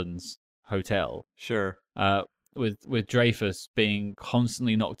Shrublands Hotel. Sure. With Dreyfus being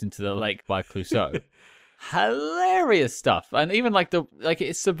constantly knocked into the lake by Clouseau. Hilarious stuff. And even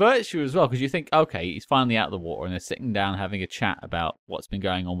it subverts you as well, because you think, okay, he's finally out of the water and they're sitting down having a chat about what's been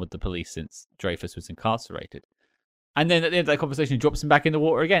going on with the police since Dreyfus was incarcerated. And then at the end of that conversation, he drops him back in the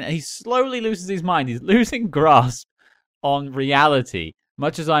water again, and he slowly loses his mind. He's losing grasp on reality,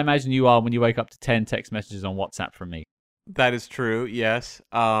 much as I imagine you are when you wake up to 10 text messages on WhatsApp from me. That is true, yes.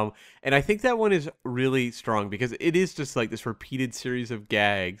 And I think that one is really strong because it is just like this repeated series of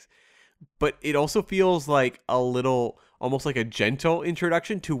gags, but it also feels like a little, almost like a gentle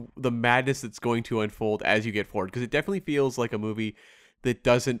introduction to the madness that's going to unfold as you get forward. Because it definitely feels like a movie that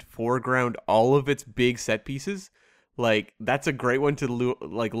doesn't foreground all of its big set pieces. Like, that's a great one to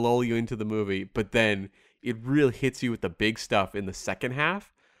lull you into the movie, but then it really hits you with the big stuff in the second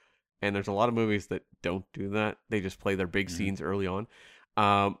half. And there's a lot of movies that don't do that. They just play their big scenes early on.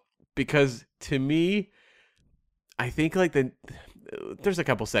 Because to me, I think there's a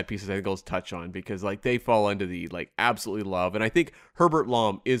couple set pieces I think I'll touch on because like they fall into the like absolutely love. And I think Herbert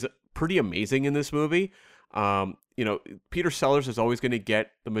Lom is pretty amazing in this movie. Peter Sellers is always going to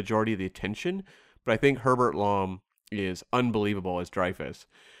get the majority of the attention, but I think Herbert Lom is unbelievable as Dreyfus.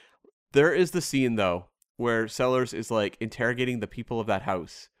 There is the scene though where Sellers is like interrogating the people of that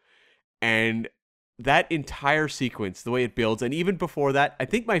house. And that entire sequence, the way it builds, and even before that, I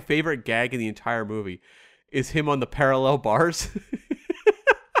think my favorite gag in the entire movie is him on the parallel bars.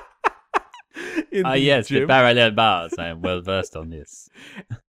 Yes, the parallel bars. I am well versed on this.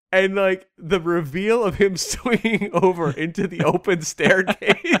 And like the reveal of him swinging over into the open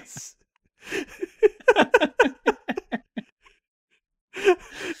staircase.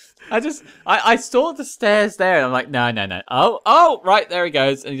 I saw the stairs there, and I'm like, no. Oh, right, there he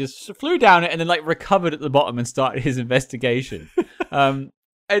goes. And he just flew down it and then like recovered at the bottom and started his investigation.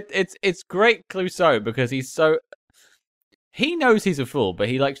 It's great Clouseau because he knows he's a fool, but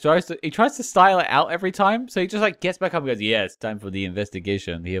he tries to style it out every time. So he just like gets back up and goes, yeah, it's time for the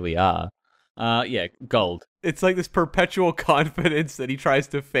investigation. Here we are. Yeah, gold. It's like this perpetual confidence that he tries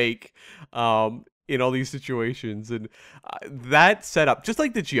to fake. In all these situations, and that setup, just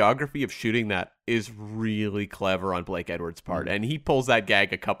like the geography of shooting that, is really clever on Blake Edwards' part, and he pulls that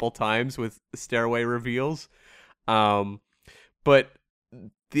gag a couple times with stairway reveals. But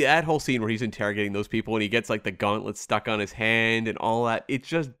that whole scene where he's interrogating those people and he gets like the gauntlet stuck on his hand and all that, it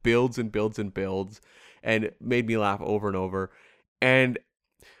just builds and builds and builds, and made me laugh over and over. And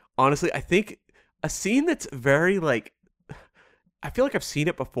honestly, I think a scene that's very like, I feel like I've seen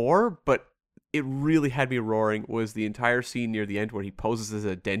it before, but it really had me roaring was the entire scene near the end where he poses as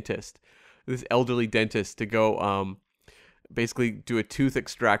a dentist, this elderly dentist, to go basically do a tooth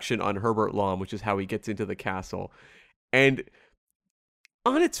extraction on Herbert Lom, which is how he gets into the castle. And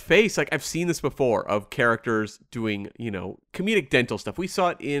on its face, like I've seen this before of characters doing, comedic dental stuff. We saw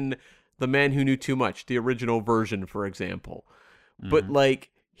it in The Man Who Knew Too Much, the original version, for example. But Hmm.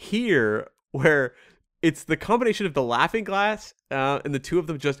 like here, where it's the combination of the laughing glass and the two of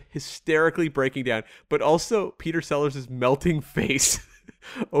them just hysterically breaking down, but also Peter Sellers' melting face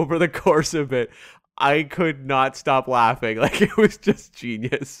over the course of it. I could not stop laughing. Like it was just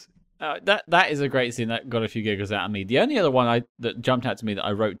genius. That is a great scene that got a few giggles out of me. The only other one that jumped out to me that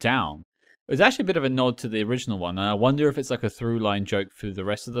I wrote down was actually a bit of a nod to the original one, and I wonder if it's like a through line joke through the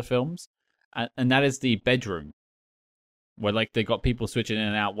rest of the films, and that is the bedroom where like they got people switching in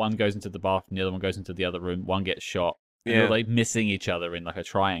and out. One goes into the bathroom, the other one goes into the other room. One gets shot, and they're Yeah, like missing each other in like a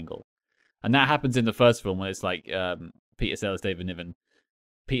triangle. And that happens in the first film when it's like Peter Sellers, David Niven,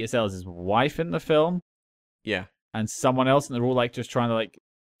 Peter Sellers' wife in the film, yeah, and someone else, and they're all like just trying to like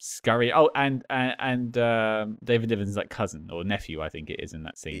scurry. Oh, and David Niven's like cousin or nephew, I think it is in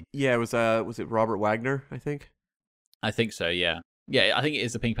that scene. yeah. It was it Robert Wagner? I think. I think so. Yeah, yeah. I think it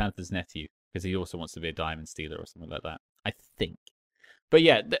is the Pink Panther's nephew because he also wants to be a diamond stealer or something like that. I think. But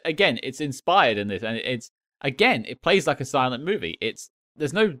yeah, again, it's inspired in this, and it's again, it plays like a silent movie.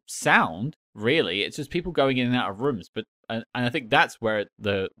 There's no sound really. It's just people going in and out of rooms. But and I think that's where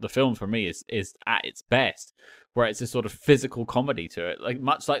the film for me is at its best, where it's a sort of physical comedy to it, like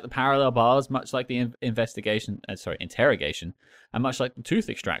much like the parallel bars, much like the interrogation, and much like the tooth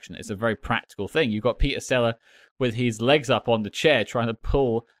extraction. It's a very practical thing. You've got Peter Seller with his legs up on the chair trying to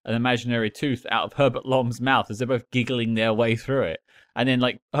pull an imaginary tooth out of Herbert Lom's mouth as they're both giggling their way through it. And then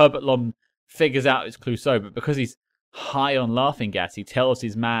like Herbert Lom figures out it's Clouseau, but because he's high on laughing gas, he tells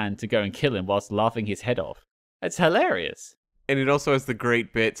his man to go and kill him whilst laughing his head off. It's hilarious. And it also has the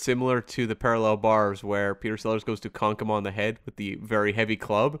great bit similar to the parallel bars where Peter Sellers goes to conk him on the head with the very heavy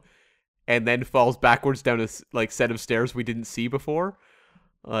club and then falls backwards down a like set of stairs we didn't see before.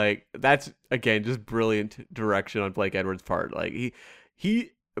 Like that's again just brilliant direction on Blake Edwards' part. Like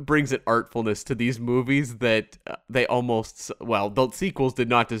he brings an artfulness to these movies that they almost the sequels did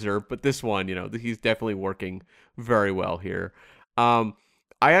not deserve, but this one, he's definitely working very well here.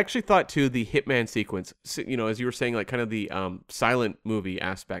 I actually thought too the Hitman sequence, as you were saying, like kind of the silent movie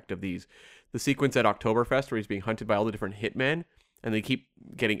aspect of these, the sequence at Oktoberfest where he's being hunted by all the different hitmen and they keep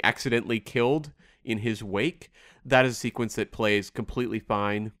getting accidentally killed in his wake. That is a sequence that plays completely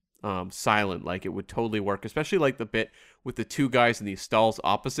fine, silent, like it would totally work, especially like the bit with the two guys in these stalls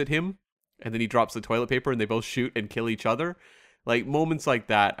opposite him, and then he drops the toilet paper and they both shoot and kill each other. Like moments like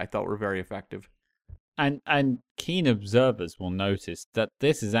that, I thought were very effective. And keen observers will notice that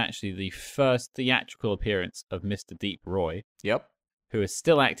this is actually the first theatrical appearance of Mr. Deep Roy, Yep. who is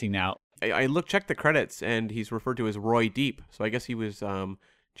still acting now. I checked the credits and he's referred to as Roy Deep, so I guess he was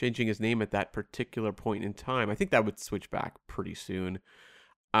changing his name at that particular point in time. I think that would switch back pretty soon.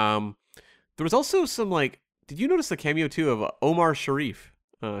 Um, there was also some like, did you notice the cameo too of Omar Sharif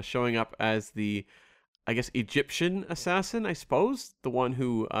showing up as the, I guess, Egyptian assassin? I suppose the one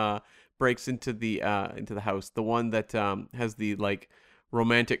who breaks into the house, the one that has the like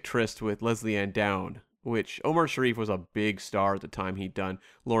romantic tryst with Leslie Ann Down. Which Omar Sharif was a big star at the time. He'd done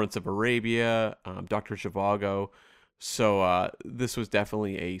Lawrence of Arabia, Dr. Zhivago. So this was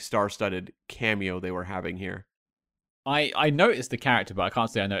definitely a star-studded cameo they were having here. I noticed the character, but I can't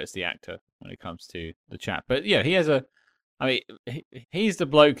say I noticed the actor when it comes to the chap. But yeah, he has a. I mean, he's the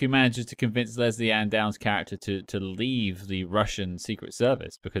bloke who manages to convince Leslie Ann Down's character to leave the Russian Secret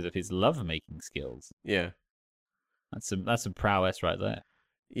Service because of his lovemaking skills. Yeah. That's some prowess right there.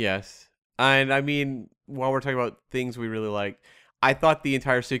 Yes. And I mean, while we're talking about things we really like, I thought the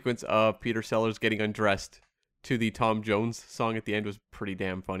entire sequence of Peter Sellers getting undressed to the Tom Jones song at the end was pretty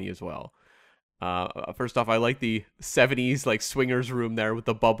damn funny as well. First off, I like the 70s like swingers room there with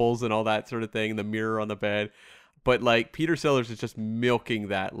the bubbles and all that sort of thing, and the mirror on the bed. But like Peter Sellers is just milking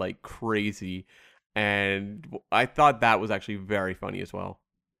that like crazy, and I thought that was actually very funny as well.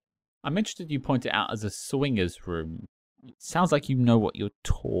 I'm interested you point it out as a swingers room. It sounds like you know what you're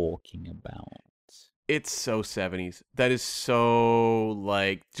talking about. It's so 70s. That is so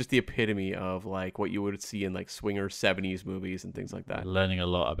like just the epitome of like what you would see in like swinger 70s movies and things like that. Learning a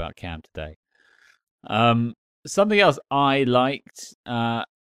lot about Cam today. Something else I liked.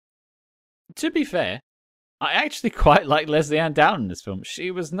 To be fair, I actually quite like Leslie Ann Down in this film.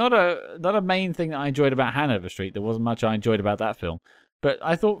 She was not a main thing that I enjoyed about Hanover Street. There wasn't much I enjoyed about that film, but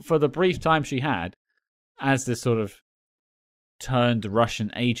I thought for the brief time she had as this sort of turned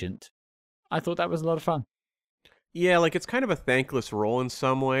Russian agent, I thought that was a lot of fun. Yeah, like it's kind of a thankless role in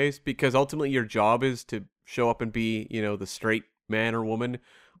some ways because ultimately your job is to show up and be, the straight man or woman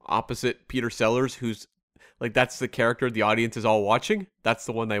opposite Peter Sellers, who's Like that's the character the audience is all watching. That's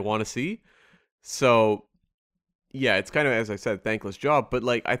the one they want to see. So yeah, it's kind of, as I said, thankless job. But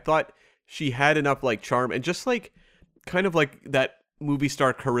like I thought she had enough like charm and just like kind of like that movie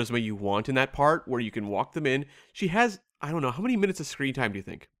star charisma you want in that part where you can walk them in. She has, I don't know, how many minutes of screen time do you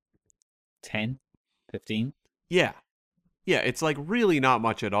think? 10, 15. Yeah. Yeah, it's like really not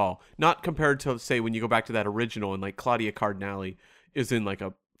much at all. Not compared to, say, when you go back to that original and like Claudia Cardinale is in like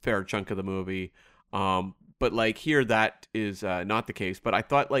a fair chunk of the movie. But like here, that is not the case. But I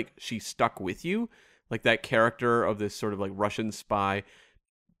thought like she stuck with you, like that character of this sort of like Russian spy.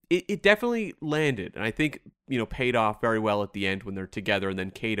 It definitely landed, and I think paid off very well at the end when they're together, and then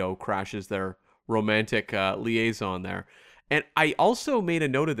Kato crashes their romantic liaison there. And I also made a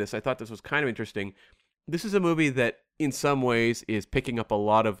note of this. I thought this was kind of interesting. This is a movie that, in some ways, is picking up a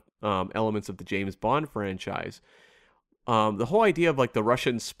lot of elements of the James Bond franchise. The whole idea of like the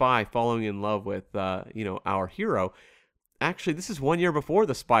Russian spy falling in love with our hero. Actually, this is 1 year before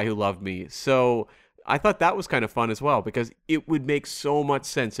The Spy Who Loved Me, so I thought that was kind of fun as well, because it would make so much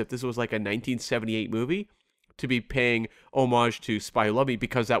sense if this was like a 1978 movie to be paying homage to Spy Who Loved Me,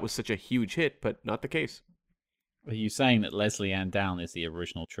 because that was such a huge hit, but not the case. Are you saying that Leslie Ann Down is the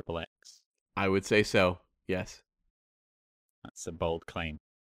original Triple X? I would say so, yes. That's a bold claim,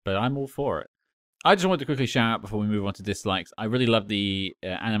 but I'm all for it. I just wanted to quickly shout out before we move on to dislikes. I really love the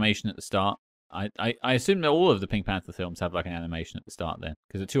animation at the start. I assume that all of the Pink Panther films have like an animation at the start then,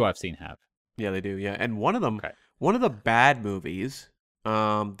 because the two I've seen have. Yeah, they do, yeah. And one of them, Okay. one of the bad movies,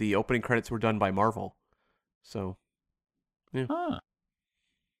 the opening credits were done by Marvel. So, yeah. Ah.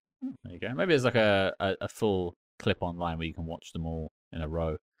 There you go. Maybe there's like a full clip online where you can watch them all in a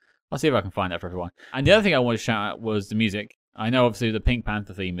row. I'll see if I can find that for everyone. And the other thing I wanted to shout out was the music. I know obviously the Pink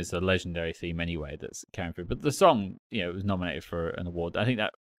Panther theme is a legendary theme anyway that's carrying through, but the song, was nominated for an award. I think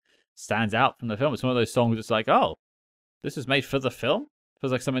that stands out from the film. It's one of those songs that's like, oh, this was made for the film?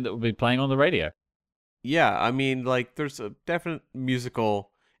 Feels like something that would be playing on the radio. Yeah, I mean, like, there's a definite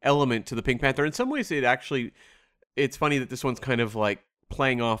musical element to the Pink Panther. In some ways, it's funny that this one's kind of like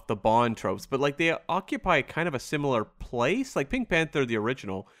playing off the Bond tropes, but like they occupy kind of a similar place. Like Pink Panther, the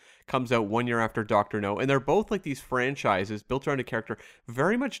original, comes out 1 year after Doctor No, and they're both like these franchises built around a character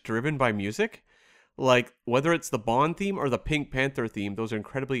very much driven by music. Like whether it's the Bond theme or the Pink Panther theme, those are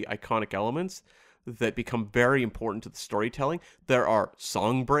incredibly iconic elements that become very important to the storytelling. There are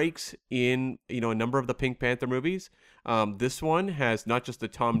song breaks in a number of the Pink Panther movies. This one has not just the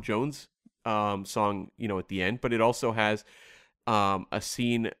Tom Jones song at the end, but it also has a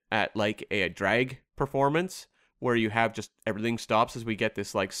scene at like a drag performance where you have just everything stops as we get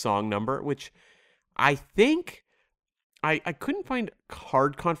this like song number, which I think I couldn't find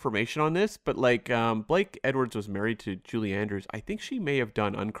hard confirmation on this, but like Blake Edwards was married to Julie Andrews. I think she may have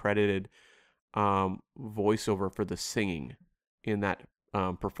done uncredited voiceover for the singing in that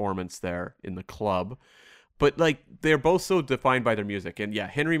performance there in the club. But like they're both so defined by their music, and yeah,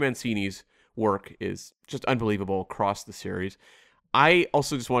 Henry Mancini's work is just unbelievable across the series. I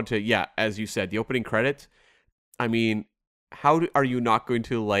also just want to, as you said, the opening credits. I mean, are you not going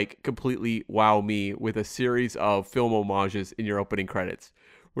to like completely wow me with a series of film homages in your opening credits,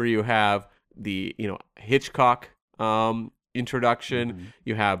 where you have the Hitchcock introduction, Mm-hmm.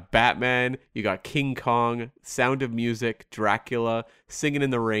 you have Batman, you got King Kong, Sound of Music, Dracula, Singing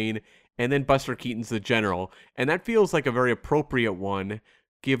in the Rain, and then Buster Keaton's The General. And that feels like a very appropriate one,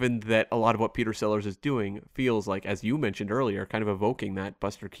 given that a lot of what Peter Sellers is doing feels like, as you mentioned earlier, kind of evoking that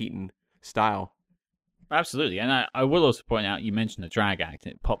Buster Keaton style. Absolutely. And I will also point out, you mentioned the drag act,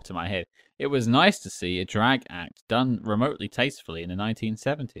 and it popped to my head. It was nice to see a drag act done remotely tastefully in the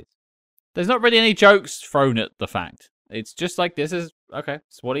 1970s. There's not really any jokes thrown at the fact. It's just like, this is, okay,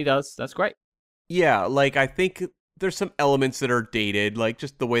 it's what he does. That's great. Yeah, like I think there's some elements that are dated, like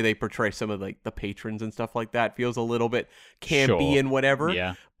just the way they portray some of like the patrons and stuff like that feels a little bit campy Sure. and whatever.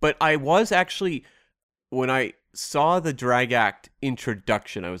 Yeah. But I was actually, when I saw the drag act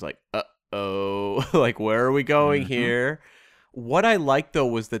introduction, I was like, uh-oh, like where are we going here? What I liked though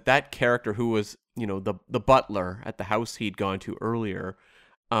was that character who was, the butler at the house he'd gone to earlier,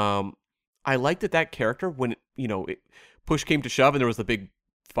 I liked that character when, push came to shove and there was the big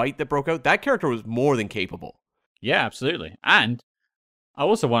fight that broke out. That character was more than capable. Yeah, absolutely. And I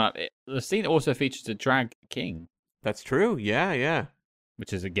also the scene also features a drag king. That's true. Yeah, yeah.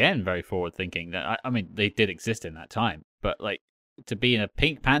 Which is, again, very forward-thinking. I mean, they did exist in that time. But, like, to be in a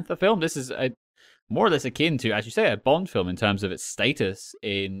Pink Panther film, this is more or less akin to, as you say, a Bond film in terms of its status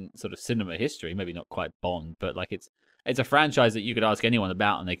in sort of cinema history. Maybe not quite Bond, but, like, it's a franchise that you could ask anyone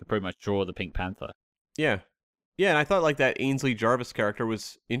about, and they could pretty much draw the Pink Panther. Yeah. Yeah, and I thought, like, that Ainsley Jarvis character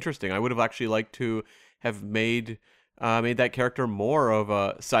was interesting. I would have actually liked to have made that character more of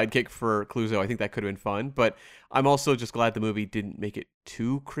a sidekick for Clouseau. I think that could have been fun, but I'm also just glad the movie didn't make it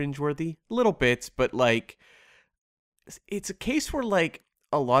too cringeworthy. Little bits, but like it's a case where like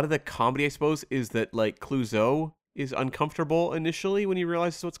a lot of the comedy, I suppose, is that like Clouseau is uncomfortable initially when he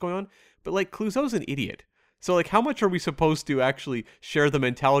realizes what's going on, but like Clouseau's an idiot. So like how much are we supposed to actually share the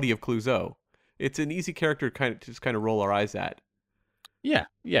mentality of Clouseau? It's an easy character to just kind of roll our eyes at. Yeah,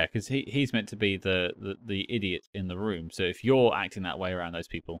 because he's meant to be the idiot in the room. So if you're acting that way around those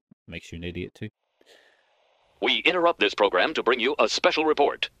people, it makes you an idiot too. We interrupt this program to bring you a special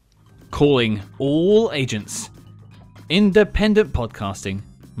report. Calling all agents. Independent podcasting,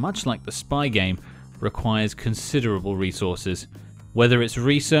 much like the spy game, requires considerable resources, whether it's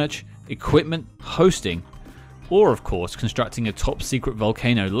research, equipment, hosting, or of course constructing a top secret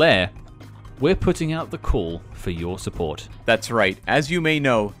volcano lair. We're putting out the call for your support. That's right. As you may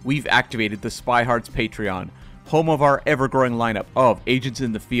know, we've activated the Spy Hearts Patreon, home of our ever-growing lineup of Agents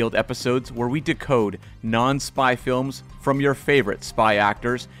in the Field episodes where we decode non-spy films from your favorite spy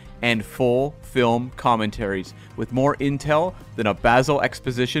actors and full film commentaries with more intel than a Basil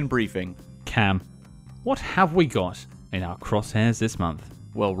exposition briefing. Cam, what have we got in our crosshairs this month?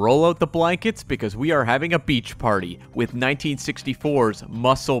 Well, roll out the blankets because we are having a beach party with 1964's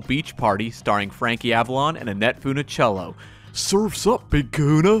Muscle Beach Party starring Frankie Avalon and Annette Funicello. Surf's up, Big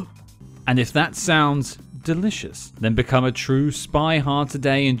Kuna! And if that sounds delicious, then become a true spy hard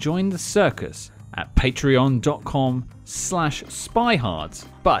today and join the circus at patreon.com/spyhards.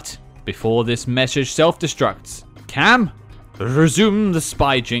 But before this message self-destructs, Cam, resume the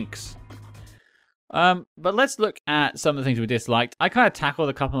spy jinx. But let's look at some of the things we disliked. I kind of tackled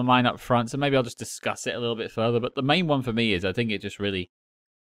a couple of mine up front, so maybe I'll just discuss it a little bit further. But the main one for me is I think it just really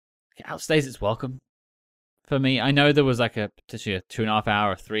outstays its welcome for me. I know there was like potentially a 2.5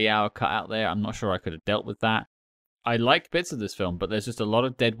 hour, 3 hour cut out there. I'm not sure I could have dealt with that. I liked bits of this film, but there's just a lot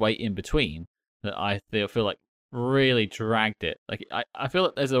of dead weight in between that I feel like really dragged it. Like I feel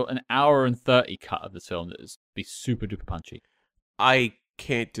like there's an hour and 30 cut of this film that is be super duper punchy. I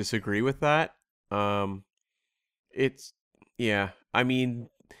can't disagree with that. I mean,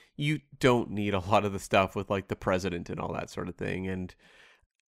 you don't need a lot of the stuff with like the president and all that sort of thing, and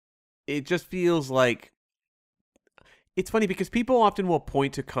it just feels like it's funny because people often will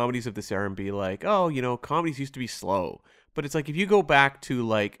point to comedies of this era and be like, oh, comedies used to be slow. But it's like if you go back to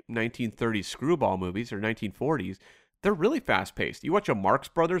like 1930s screwball movies or 1940s, they're really fast paced. You watch a Marx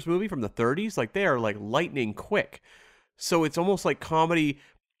Brothers movie from the 30s, like they are like lightning quick. So it's almost like comedy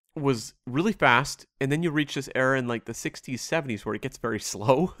was really fast, and then you reach this era in like the 60s, 70s where it gets very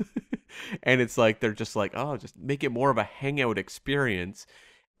slow. And it's like they're just like, oh, just make it more of a hangout experience.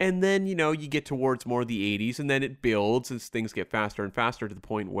 And then, you get towards more of the 80s, and then it builds as things get faster and faster to the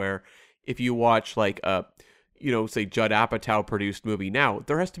point where if you watch like say Judd Apatow produced movie now,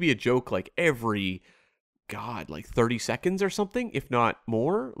 there has to be a joke like every 30 seconds or something, if not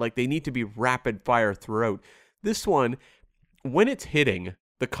more. Like they need to be rapid fire throughout. This one, when it's hitting,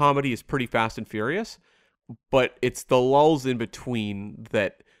 the comedy is pretty fast and furious, but it's the lulls in between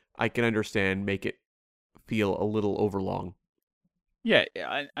that I can understand make it feel a little overlong. Yeah,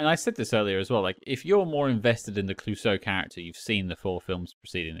 and I said this earlier as well. Like, if you're more invested in the Clouseau character, you've seen the 4 films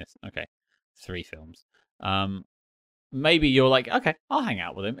preceding this. Okay, 3 films. Maybe you're like, okay, I'll hang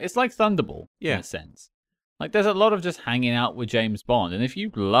out with him. It's like Thunderball in a sense. Like, there's a lot of just hanging out with James Bond, and if you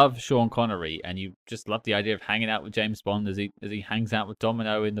love Sean Connery and you just love the idea of hanging out with James Bond as he hangs out with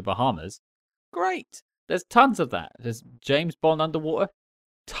Domino in the Bahamas, great. There's tons of that. There's James Bond underwater,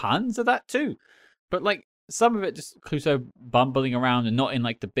 tons of that too. But like some of it, just Clouseau bumbling around and not in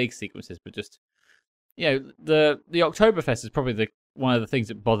like the big sequences, but just the Oktoberfest is probably one of the things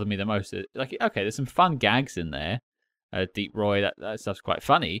that bothered me the most. Like, okay, there's some fun gags in there. Deep Roy, that stuff's quite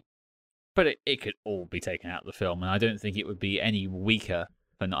funny. But it could all be taken out of the film, and I don't think it would be any weaker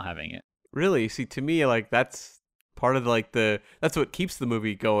for not having it. Really? See, to me, like, that's part of, like, that's what keeps the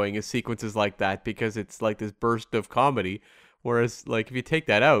movie going, is sequences like that, because it's, like, this burst of comedy, whereas, like, if you take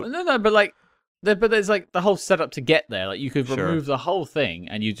that out... No, but, like, but there's, like, the whole setup to get there. Like, you could remove the whole thing,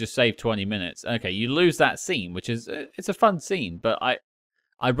 and you just save 20 minutes. Okay, you lose that scene, which is... It's a fun scene, but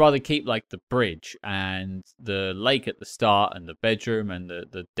I'd rather keep like the bridge and the lake at the start and the bedroom and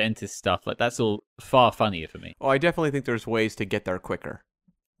the dentist stuff. Like that's all far funnier for me. Oh, I definitely think there's ways to get there quicker.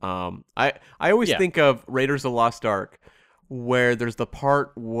 I always think of Raiders of the Lost Ark, where there's the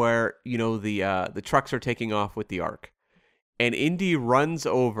part where the trucks are taking off with the Ark, and Indy runs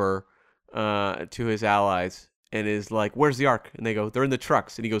over to his allies and is like, "Where's the Ark?" And they go, "They're in the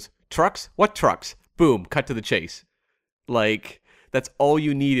trucks." And he goes, "Trucks? What trucks?" Boom, cut to the chase. Like. That's all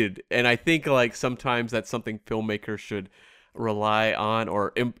you needed. And I think like sometimes that's something filmmakers should rely on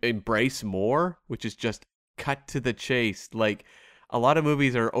or embrace more, which is just cut to the chase. Like a lot of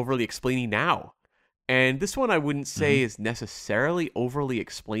movies are overly explaining now. And this one I wouldn't say is necessarily overly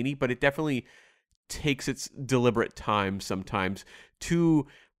explaining, but it definitely takes its deliberate time sometimes to...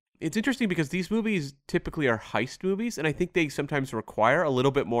 It's interesting because these movies typically are heist movies, and I think they sometimes require a little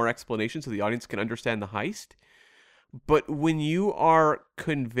bit more explanation so the audience can understand the heist. But when you are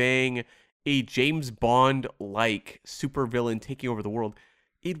conveying a James Bond-like supervillain taking over the world,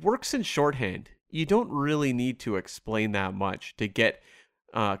 it works in shorthand. You don't really need to explain that much to get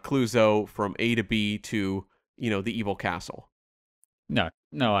Clouseau from A to B to, the evil castle. No,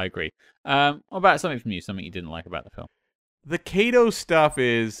 I agree. What about something from you? Something you didn't like about the film? The Kato stuff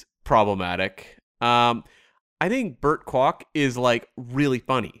is problematic. I think Burt Kwok is like really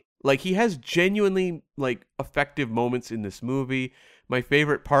funny. Like he has genuinely like effective moments in this movie. My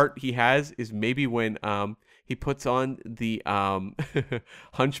favorite part he has is maybe when he puts on the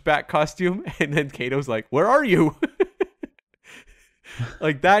hunchback costume and then Kato's like, "Where are you?"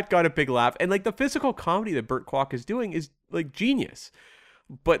 Like that got a big laugh. And like the physical comedy that Burt Kwok is doing is like genius.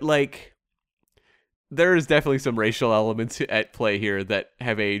 But like there is definitely some racial elements at play here that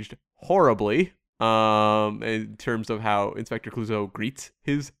have aged horribly in terms of how Inspector Clouseau greets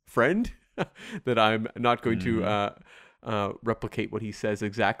his friend that I'm not going to replicate what he says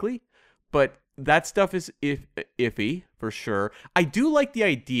exactly. But that stuff is iffy for sure. I do like the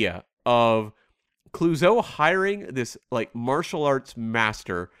idea of Clouseau hiring this like martial arts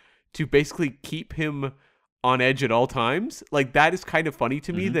master to basically keep him on edge at all times. Like that is kind of funny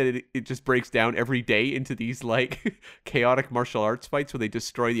to me that it just breaks down every day into these like chaotic martial arts fights where they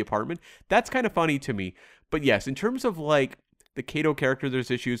destroy the apartment. That's kind of funny to me. But yes, in terms of like the Kato character, there's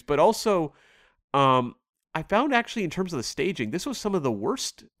issues, but also I found actually in terms of the staging, this was some of the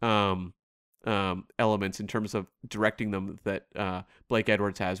worst elements in terms of directing them that Blake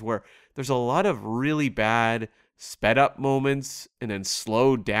Edwards has, where there's a lot of really bad sped up moments and then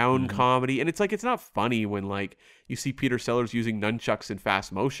slowed down comedy, and it's like it's not funny when like you see Peter Sellers using nunchucks in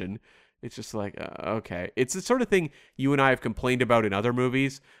fast motion. It's just like okay, it's the sort of thing you and I have complained about in other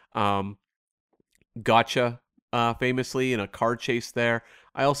movies. Gotcha, famously in a car chase there.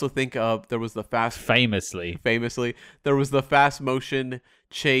 I also think of there was the famously there was the fast motion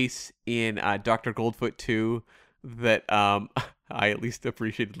chase in Dr. Goldfoot 2 that I at least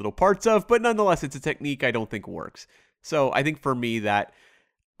appreciated little parts of, but nonetheless it's a technique I don't think works. So I think for me that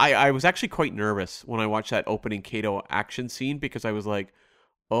I was actually quite nervous when I watched that opening Kato action scene because I was like,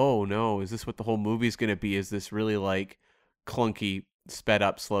 oh no, is this what the whole movie is going to be? Is this really like clunky, sped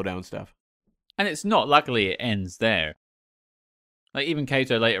up, slow down stuff? And it's not. Luckily, it ends there. Like even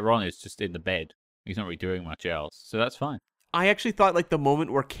Kato later on is just in the bed. He's not really doing much else, so that's fine. I actually thought like the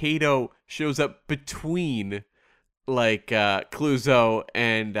moment where Kato shows up between like Clouseau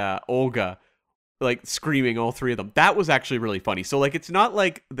and Olga, like screaming all three of them, that was actually really funny. So like it's not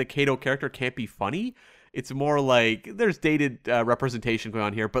like the Kato character can't be funny. It's more like there's dated representation going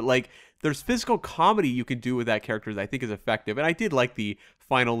on here, but like there's physical comedy you can do with that character that I think is effective. And I did like the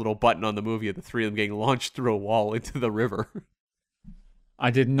final little button on the movie of the three of them getting launched through a wall into the river.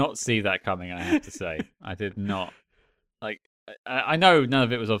 I did not see that coming, I have to say. I did not. Like, I know none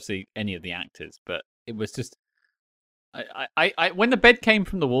of it was obviously any of the actors, but it was just... I when the bed came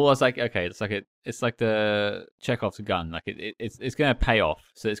from the wall, I was like, okay, it's like the Chekhov's gun. Like it's going to pay off,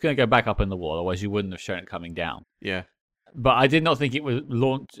 so it's going to go back up in the wall. Otherwise, you wouldn't have shown it coming down. Yeah, but I did not think it would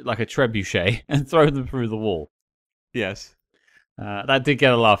launch like a trebuchet and throw them through the wall. Yes, that did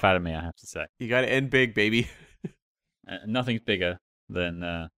get a laugh out of me, I have to say. You got to end big, baby. Nothing's bigger than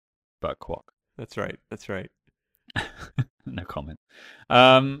Burt Kwok. That's right. No comment.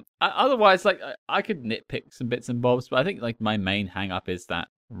 Otherwise, like I could nitpick some bits and bobs, but I think like my main hang up is that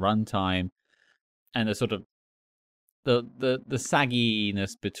runtime and the sort of the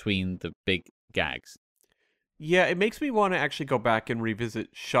sagginess between the big gags. Yeah, it makes me want to actually go back and revisit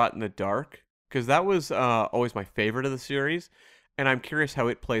Shot in the Dark because that was always my favorite of the series, and I'm curious how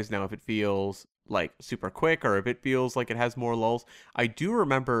it plays now. If it feels like super quick or if it feels like it has more lulls. I do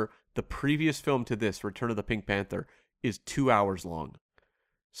remember the previous film to this, Return of the Pink Panther, is 2 hours long.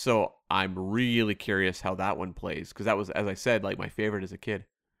 So I'm really curious how that one plays because that was, as I said, like my favorite as a kid.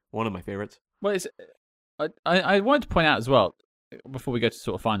 One of my favorites. Well, I wanted to point out as well, before we go to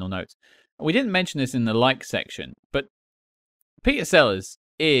sort of final notes, we didn't mention this in the like section, but Peter Sellers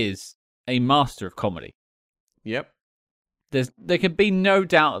is a master of comedy. Yep. There can be no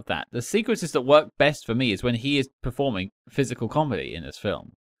doubt of that. The sequences that work best for me is when he is performing physical comedy in this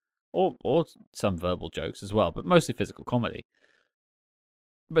film. Or some verbal jokes as well, but mostly physical comedy.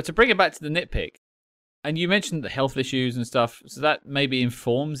 But to bring it back to the nitpick, and you mentioned the health issues and stuff, so that maybe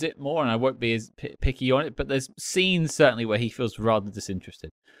informs it more, and I won't be as picky on it, but there's scenes certainly where he feels rather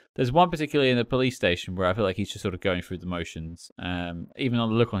disinterested. There's one particularly in the police station where I feel like he's just sort of going through the motions. Even on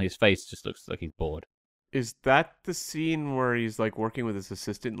the look on his face, just looks like he's bored. Is that the scene where he's like working with his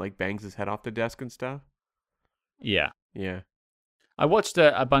assistant, like bangs his head off the desk and stuff? Yeah. Yeah. I watched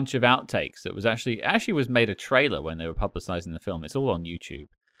a bunch of outtakes that was actually was made a trailer when they were publicizing the film. It's all on YouTube.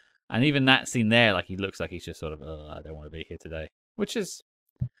 And even that scene there, like he looks like he's just sort of, I don't want to be here today. Which is,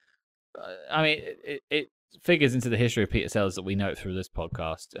 I mean, it figures into the history of Peter Sellers that we know through this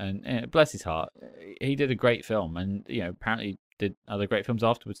podcast. And bless his heart, he did a great film, and apparently did other great films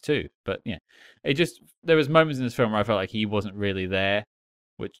afterwards too. But there was moments in this film where I felt like he wasn't really there,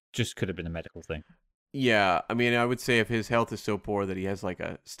 which just could have been a medical thing. Yeah, I mean, I would say if his health is so poor that he has like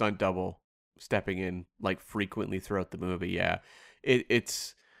a stunt double stepping in like frequently throughout the movie, yeah,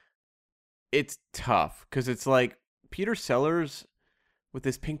 it's tough because it's like Peter Sellers with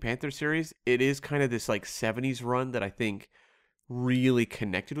this Pink Panther series, it is kind of this like 70s run that I think really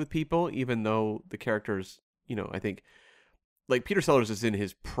connected with people, even though the characters, I think like Peter Sellers is in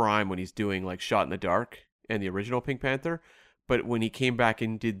his prime when he's doing like Shot in the Dark and the original Pink Panther. But when he came back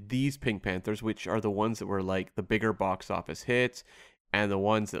and did these Pink Panthers, which are the ones that were like the bigger box office hits and the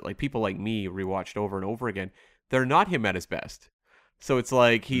ones that like people like me rewatched over and over again, they're not him at his best. So it's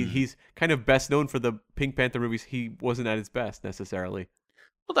like he's kind of best known for the Pink Panther movies. He wasn't at his best necessarily.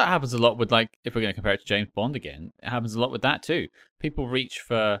 Well, that happens a lot with, like, if we're going to compare it to James Bond again, it happens a lot with that too. People reach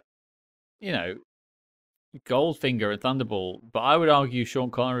for, Goldfinger and Thunderball, but I would argue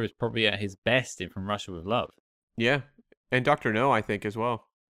Sean Connery was probably at his best in From Russia with Love. Yeah, and Dr. No, I think, as well.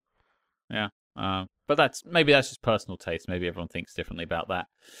 Yeah, but that's just personal taste. Maybe everyone thinks differently about that.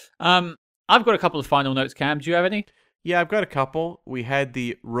 I've got a couple of final notes, Cam. Do you have any? Yeah, I've got a couple. We had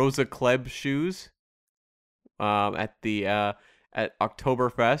the Rosa Klebb shoes at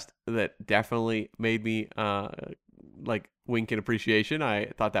Oktoberfest that definitely made me like wink in appreciation. I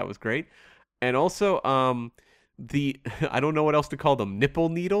thought that was great. And also I don't know what else to call them, nipple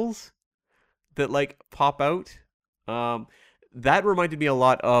needles that like pop out. That reminded me a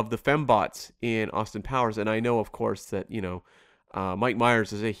lot of the fembots in Austin Powers, and I know of course that Mike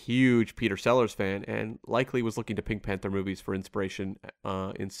Myers is a huge Peter Sellers fan and likely was looking to Pink Panther movies for inspiration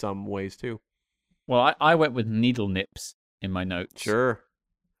in some ways too. Well, I went with needle nips in my notes. Sure.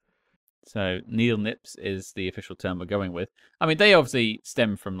 So needle nips is the official term we're going with. I mean, they obviously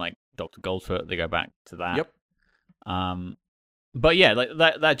stem from like Dr. Goldfoot. They go back to that. Yep. But yeah, like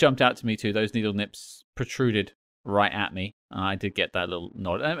that jumped out to me too. Those needle nips protruded right at me. I did get that little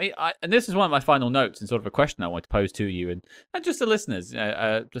nod. I mean, and this is one of my final notes and sort of a question I want to pose to you and just the listeners,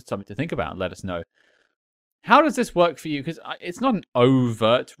 just something to think about and let us know. How does this work for you? Because it's not an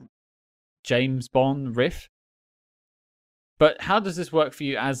overt James Bond riff, but how does this work for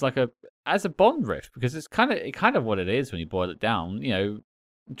you as a Bond riff? Because it's kind of what it is when you boil it down.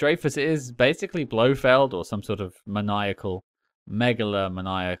 Dreyfus is basically Blofeld or some sort of megalomaniacal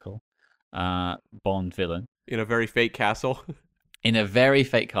Bond villain. In a very fake castle. In a very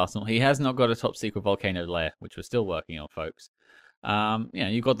fake castle. He has not got a top secret volcano lair, which we're still working on, folks.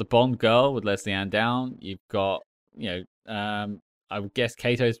 You've got the Bond girl with Leslie Ann Down. You've got, I would guess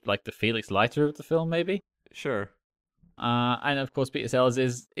Kato's like the Felix Leiter of the film, maybe? Sure. And of course, Peter Sellers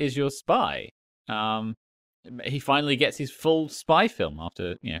is your spy. He finally gets his full spy film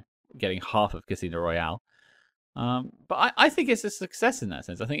after, getting half of Casino Royale. But I think it's a success in that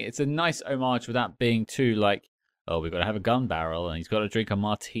sense. I think it's a nice homage without being too like, oh, we've got to have a gun barrel and he's got to drink a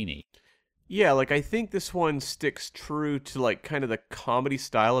martini. Yeah, like I think this one sticks true to like kind of the comedy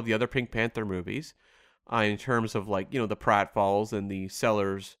style of the other Pink Panther movies, in terms of like, the pratfalls and the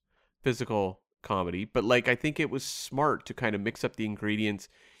Sellers physical comedy. But like I think it was smart to kind of mix up the ingredients,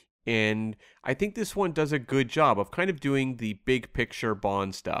 and I think this one does a good job of kind of doing the big picture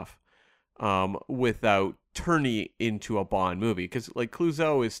Bond stuff without turning it into a Bond movie, because like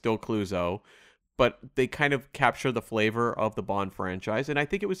Clouseau is still Clouseau, but they kind of capture the flavor of the Bond franchise, and I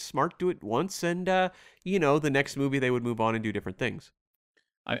think it was smart to do it once, and the next movie they would move on and do different things.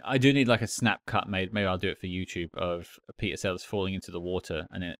 I do need like a snap cut made. Maybe I'll do it for YouTube of Peter Sellers falling into the water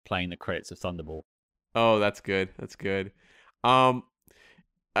and then playing the credits of Thunderball. Oh, that's good. That's good. I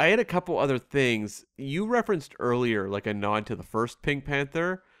had a couple other things. You referenced earlier like a nod to the first Pink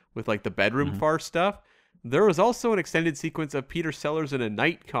Panther with like the bedroom farce stuff. There was also an extended sequence of Peter Sellers in a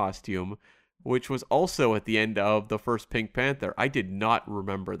night costume, which was also at the end of the first Pink Panther. I did not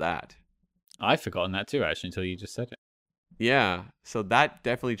remember that. I've forgotten that too, actually, until you just said it. Yeah, so that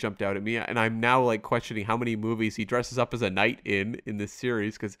definitely jumped out at me, and I'm now like questioning how many movies he dresses up as a knight in this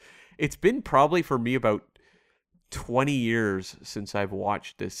series, because it's been probably for me about 20 years since I've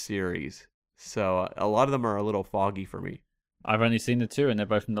watched this series. So a lot of them are a little foggy for me. I've only seen the two, and they're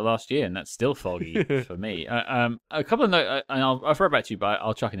both from the last year, and that's still foggy for me. A couple of notes, and I'll throw it back to you, but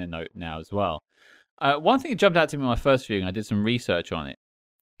I'll chuck in a note now as well. One thing that jumped out to me on my first viewing, I did some research on it,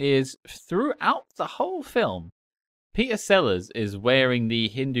 is throughout the whole film, Peter Sellers is wearing the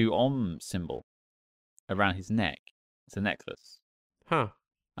Hindu Om symbol around his neck. It's a necklace. Huh.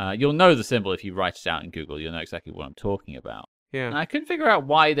 You'll know the symbol if you write it out in Google. You'll know exactly what I'm talking about. Yeah. And I couldn't figure out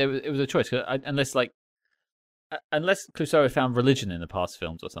why it was a choice, unless Clouseau had found religion in the past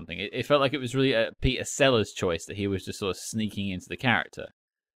films or something. It felt like it was really a Peter Sellers choice that he was just sort of sneaking into the character.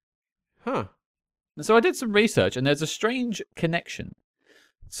 Huh. And so I did some research, and there's a strange connection.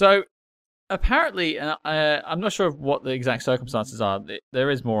 So apparently, I'm not sure of what the exact circumstances are. There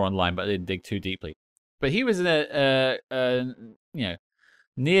is more online, but I didn't dig too deeply. But he was in a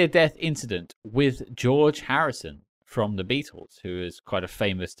near-death incident with George Harrison from the Beatles, who is quite a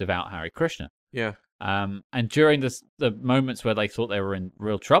famous devout Hare Krishna. Yeah. And during the moments where they thought they were in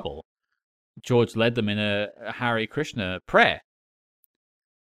real trouble, George led them in a Hare Krishna prayer.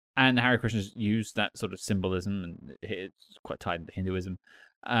 And Hare Krishna's used that sort of symbolism, and it's quite tied to Hinduism.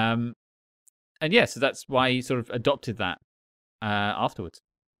 And yeah, so that's why he sort of adopted that afterwards.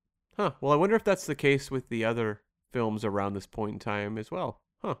 Huh. Well, I wonder if that's the case with the other films around this point in time as well.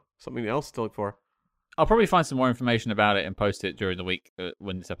 Huh. Something else to look for. I'll probably find some more information about it and post it during the week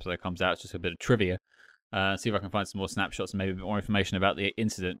when this episode comes out. It's just a bit of trivia. See if I can find some more snapshots and maybe a bit more information about the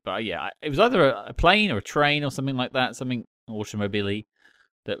incident. But yeah, it was either a plane or a train or something like that, something automobile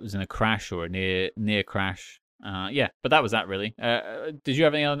that was in a crash or a near crash. Yeah, but that was that really. Did you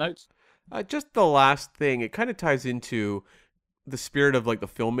have any other notes? Just the last thing, it kind of ties into the spirit of like the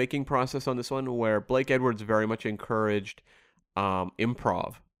filmmaking process on this one, where Blake Edwards very much encouraged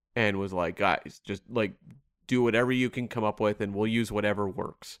improv and was like, guys, just like do whatever you can come up with and we'll use whatever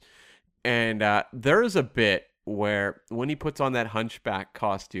works. And there is a bit where when he puts on that hunchback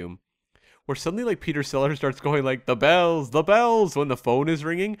costume, where suddenly like Peter Sellers starts going like the bells when the phone is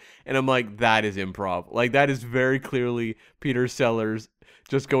ringing, and I'm like, that is improv. Like that is very clearly Peter Sellers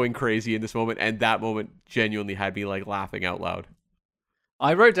just going crazy in this moment, and that moment genuinely had me like laughing out loud.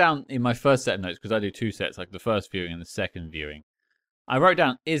 I wrote down in my first set of notes, because I do two sets, like the first viewing and the second viewing. I wrote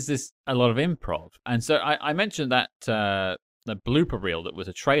down, is this a lot of improv? And so I mentioned that the blooper reel that was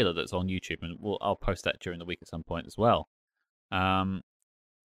a trailer that's on YouTube, and I'll post that during the week at some point as well.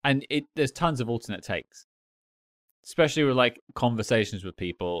 And there's tons of alternate takes, especially with like conversations with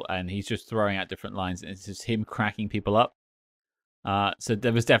people, and he's just throwing out different lines, and it's just him cracking people up. So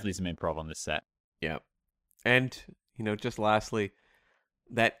there was definitely some improv on this set. Yeah. And, just lastly,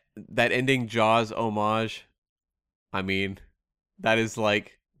 that ending Jaws homage, I mean, that is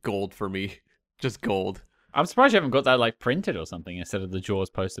like gold for me. Just gold. I'm surprised you haven't got that like printed or something instead of the Jaws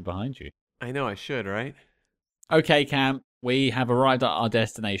poster behind you. I know I should, right? Okay, Cam, we have arrived at our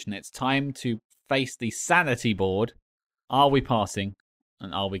destination. It's time to face the sanity board. Are we passing,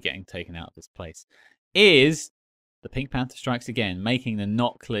 and are we getting taken out of this place? Is the Pink Panther Strikes Again making the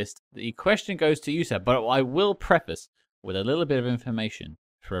knock list? The question goes to you, sir, but I will preface with a little bit of information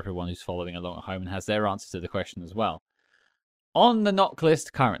for everyone who's following along at home and has their answer to the question as well. On the knock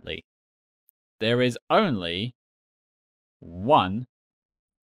list currently, there is only one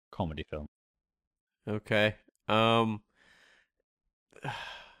comedy film. Okay. Oh,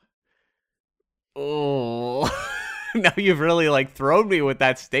 now you've really like thrown me with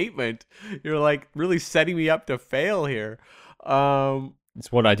that statement. You're like really setting me up to fail here.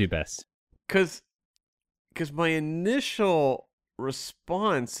 It's what I do best. Cause my initial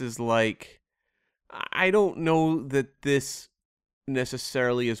response is like, I don't know that this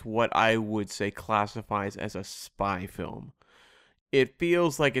necessarily is what I would say classifies as a spy film. It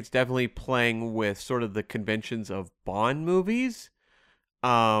feels like it's definitely playing with sort of the conventions of Bond movies,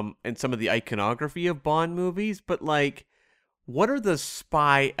 and some of the iconography of Bond movies, but like, what are the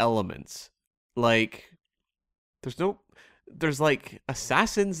spy elements? Like, there's like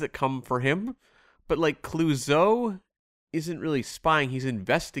assassins that come for him, but like Clouseau isn't really spying, he's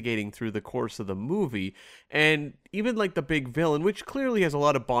investigating through the course of the movie. And even like the big villain, which clearly has a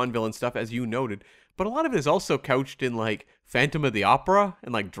lot of Bond villain stuff, as you noted, but a lot of it is also couched in like Phantom of the Opera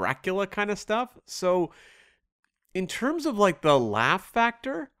and like Dracula kind of stuff. So in terms of like the laugh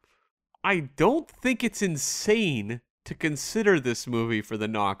factor, I don't think it's insane to consider this movie for the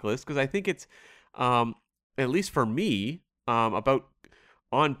knock list, because I think it's, at least for me, about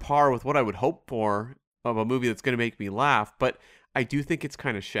on par with what I would hope for of a movie that's going to make me laugh, but I do think it's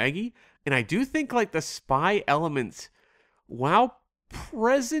kind of shaggy. And I do think like the spy elements, while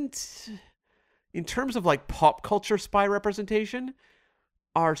present in terms of like pop culture spy representation,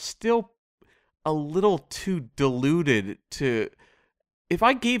 are still a little too diluted to. If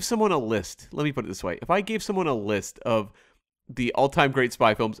I gave someone a list, let me put it this way. If I gave someone a list of the all-time great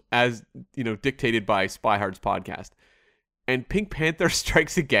spy films as, dictated by Spy Hard's podcast, and Pink Panther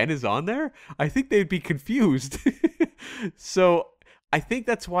Strikes Again is on there, I think they'd be confused. So I think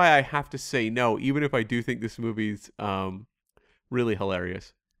that's why I have to say no, even if I do think this movie's really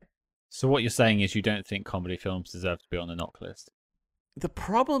hilarious. So what you're saying is you don't think comedy films deserve to be on the knock list? The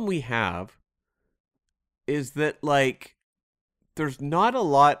problem we have is that, like, there's not a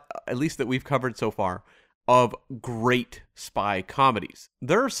lot, at least that we've covered so far, of great spy comedies.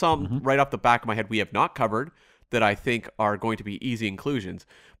 There are some right off the back of my head we have not covered that I think are going to be easy inclusions.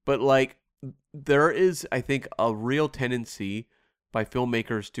 But, like, there is, I think, a real tendency by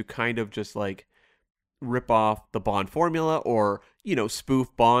filmmakers to kind of just, like, rip off the Bond formula or, spoof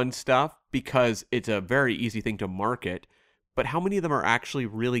Bond stuff because it's a very easy thing to market. But how many of them are actually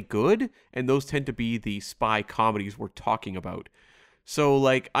really good? And those tend to be the spy comedies we're talking about. So,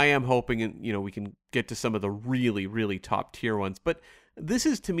 like, I am hoping, and we can get to some of the really, really top tier ones. But this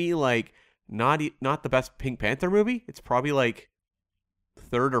is, to me, like, not the best Pink Panther movie. It's probably like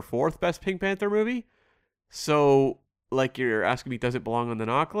third or fourth best Pink Panther movie. So, like, you're asking me, does it belong on the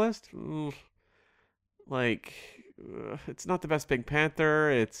knock list? It's not the best Pink Panther.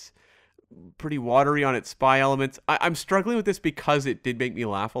 It's pretty watery on its spy elements. I'm struggling with this because it did make me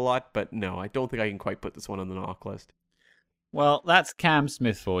laugh a lot, but no, I don't think I can quite put this one on the knock list. Well, that's Cam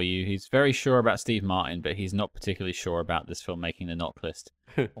Smith for you. He's very sure about Steve Martin, but he's not particularly sure about this film making the knock list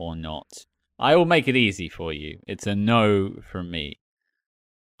or not. I will make it easy for you. It's a no from me.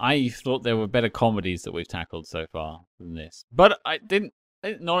 I thought there were better comedies that we've tackled so far than this, but I did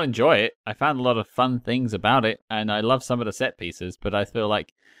not enjoy it. I found a lot of fun things about it, and I love some of the set pieces, but I feel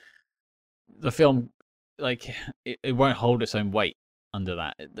like the film, like, it won't hold its own weight under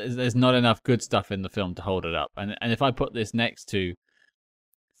that. There's not enough good stuff in the film to hold it up. And if I put this next to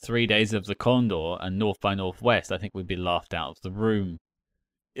 3 Days of the Condor and North by Northwest, I think we'd be laughed out of the room.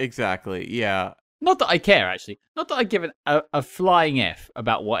 Exactly, yeah. Not that I care, actually. Not that I give a flying F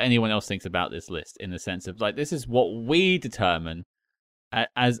about what anyone else thinks about this list, in the sense of, like, this is what we determine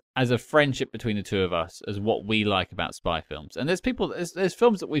as a friendship between the two of us, as what we like about spy films. And there's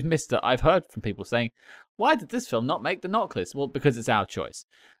films that we've missed that I've heard from people saying, why did this film not make the knock list? Well, because it's our choice.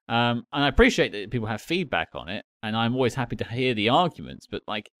 And I appreciate that people have feedback on it, and I'm always happy to hear the arguments, but,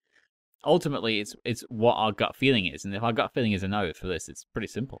 like, ultimately it's what our gut feeling is. And if our gut feeling is a no for this, it's pretty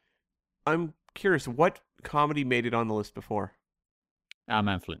simple. I'm curious, what comedy made it on the list before? Our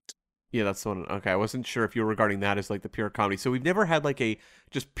Man Flint. Yeah, that's the one. Okay, I wasn't sure if you were regarding that as like the pure comedy. So we've never had like a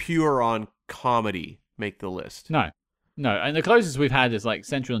just pure on comedy make the list. No. And the closest we've had is like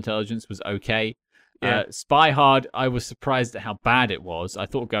Central Intelligence was okay. Yeah. Spy Hard, I was surprised at how bad it was. I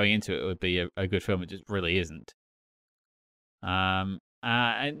thought going into it would be a good film. It just really isn't. And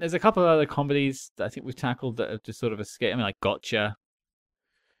there's a couple of other comedies that I think we've tackled that have just sort of escaped. I mean, like Gotcha.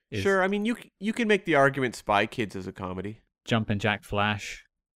 Sure, I mean, you can make the argument Spy Kids is a comedy. Jumpin' Jack Flash.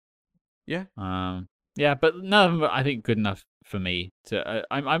 Yeah. Yeah, but none of them are, I think, good enough for me to.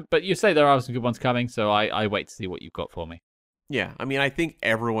 But you say there are some good ones coming, so I wait to see what you've got for me. Yeah, I mean, I think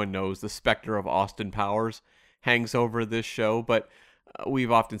everyone knows the specter of Austin Powers hangs over this show, but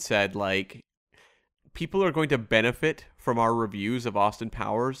we've often said, like, people are going to benefit from our reviews of Austin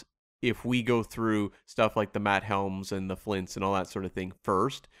Powers if we go through stuff like the Matt Helms and the Flints and all that sort of thing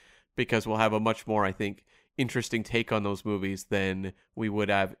first, because we'll have a much more, I think, interesting take on those movies than we would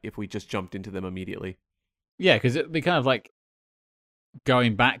have if we just jumped into them immediately. Yeah, because it'd be kind of like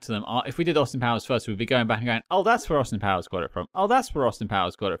going back to them. If we did Austin Powers first, we'd be going back and going, oh, that's where Austin Powers got it from. Oh, that's where Austin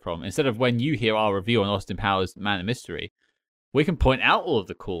Powers got it from. Instead of when you hear our review on Austin Powers Man of Mystery, we can point out all of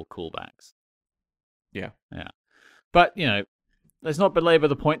the cool callbacks. Yeah. But, let's not belabor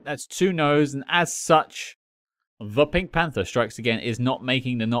the point. That's 2 no's, and as such, The Pink Panther Strikes Again is not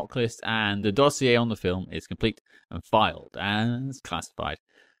making the knock list, and the dossier on the film is complete and filed as classified.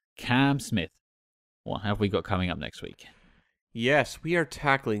 Cam Smith, what have we got coming up next week? Yes, we are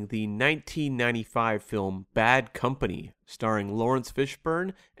tackling the 1995 film Bad Company, starring Lawrence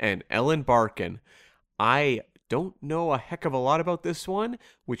Fishburne and Ellen Barkin. I don't know a heck of a lot about this one,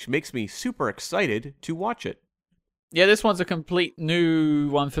 which makes me super excited to watch it. Yeah, this one's a complete new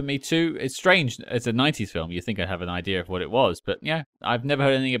one for me too. It's strange. It's a 90s film. You think I'd have an idea of what it was, but yeah, I've never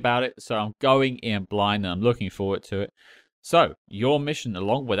heard anything about it, so I'm going in blind and I'm looking forward to it. So, your mission,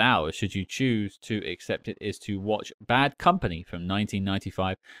 along with ours, should you choose to accept it, is to watch Bad Company from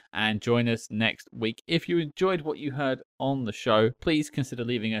 1995 and join us next week. If you enjoyed what you heard on the show, please consider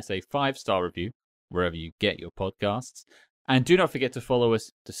leaving us a 5-star review wherever you get your podcasts. And do not forget to follow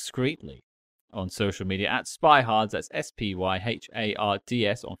us discreetly on social media at SpyHards, that's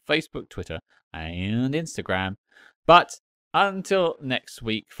SPYHARDS, on Facebook, Twitter, and Instagram. But until next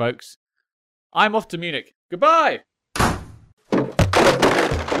week, folks, I'm off to Munich. Goodbye!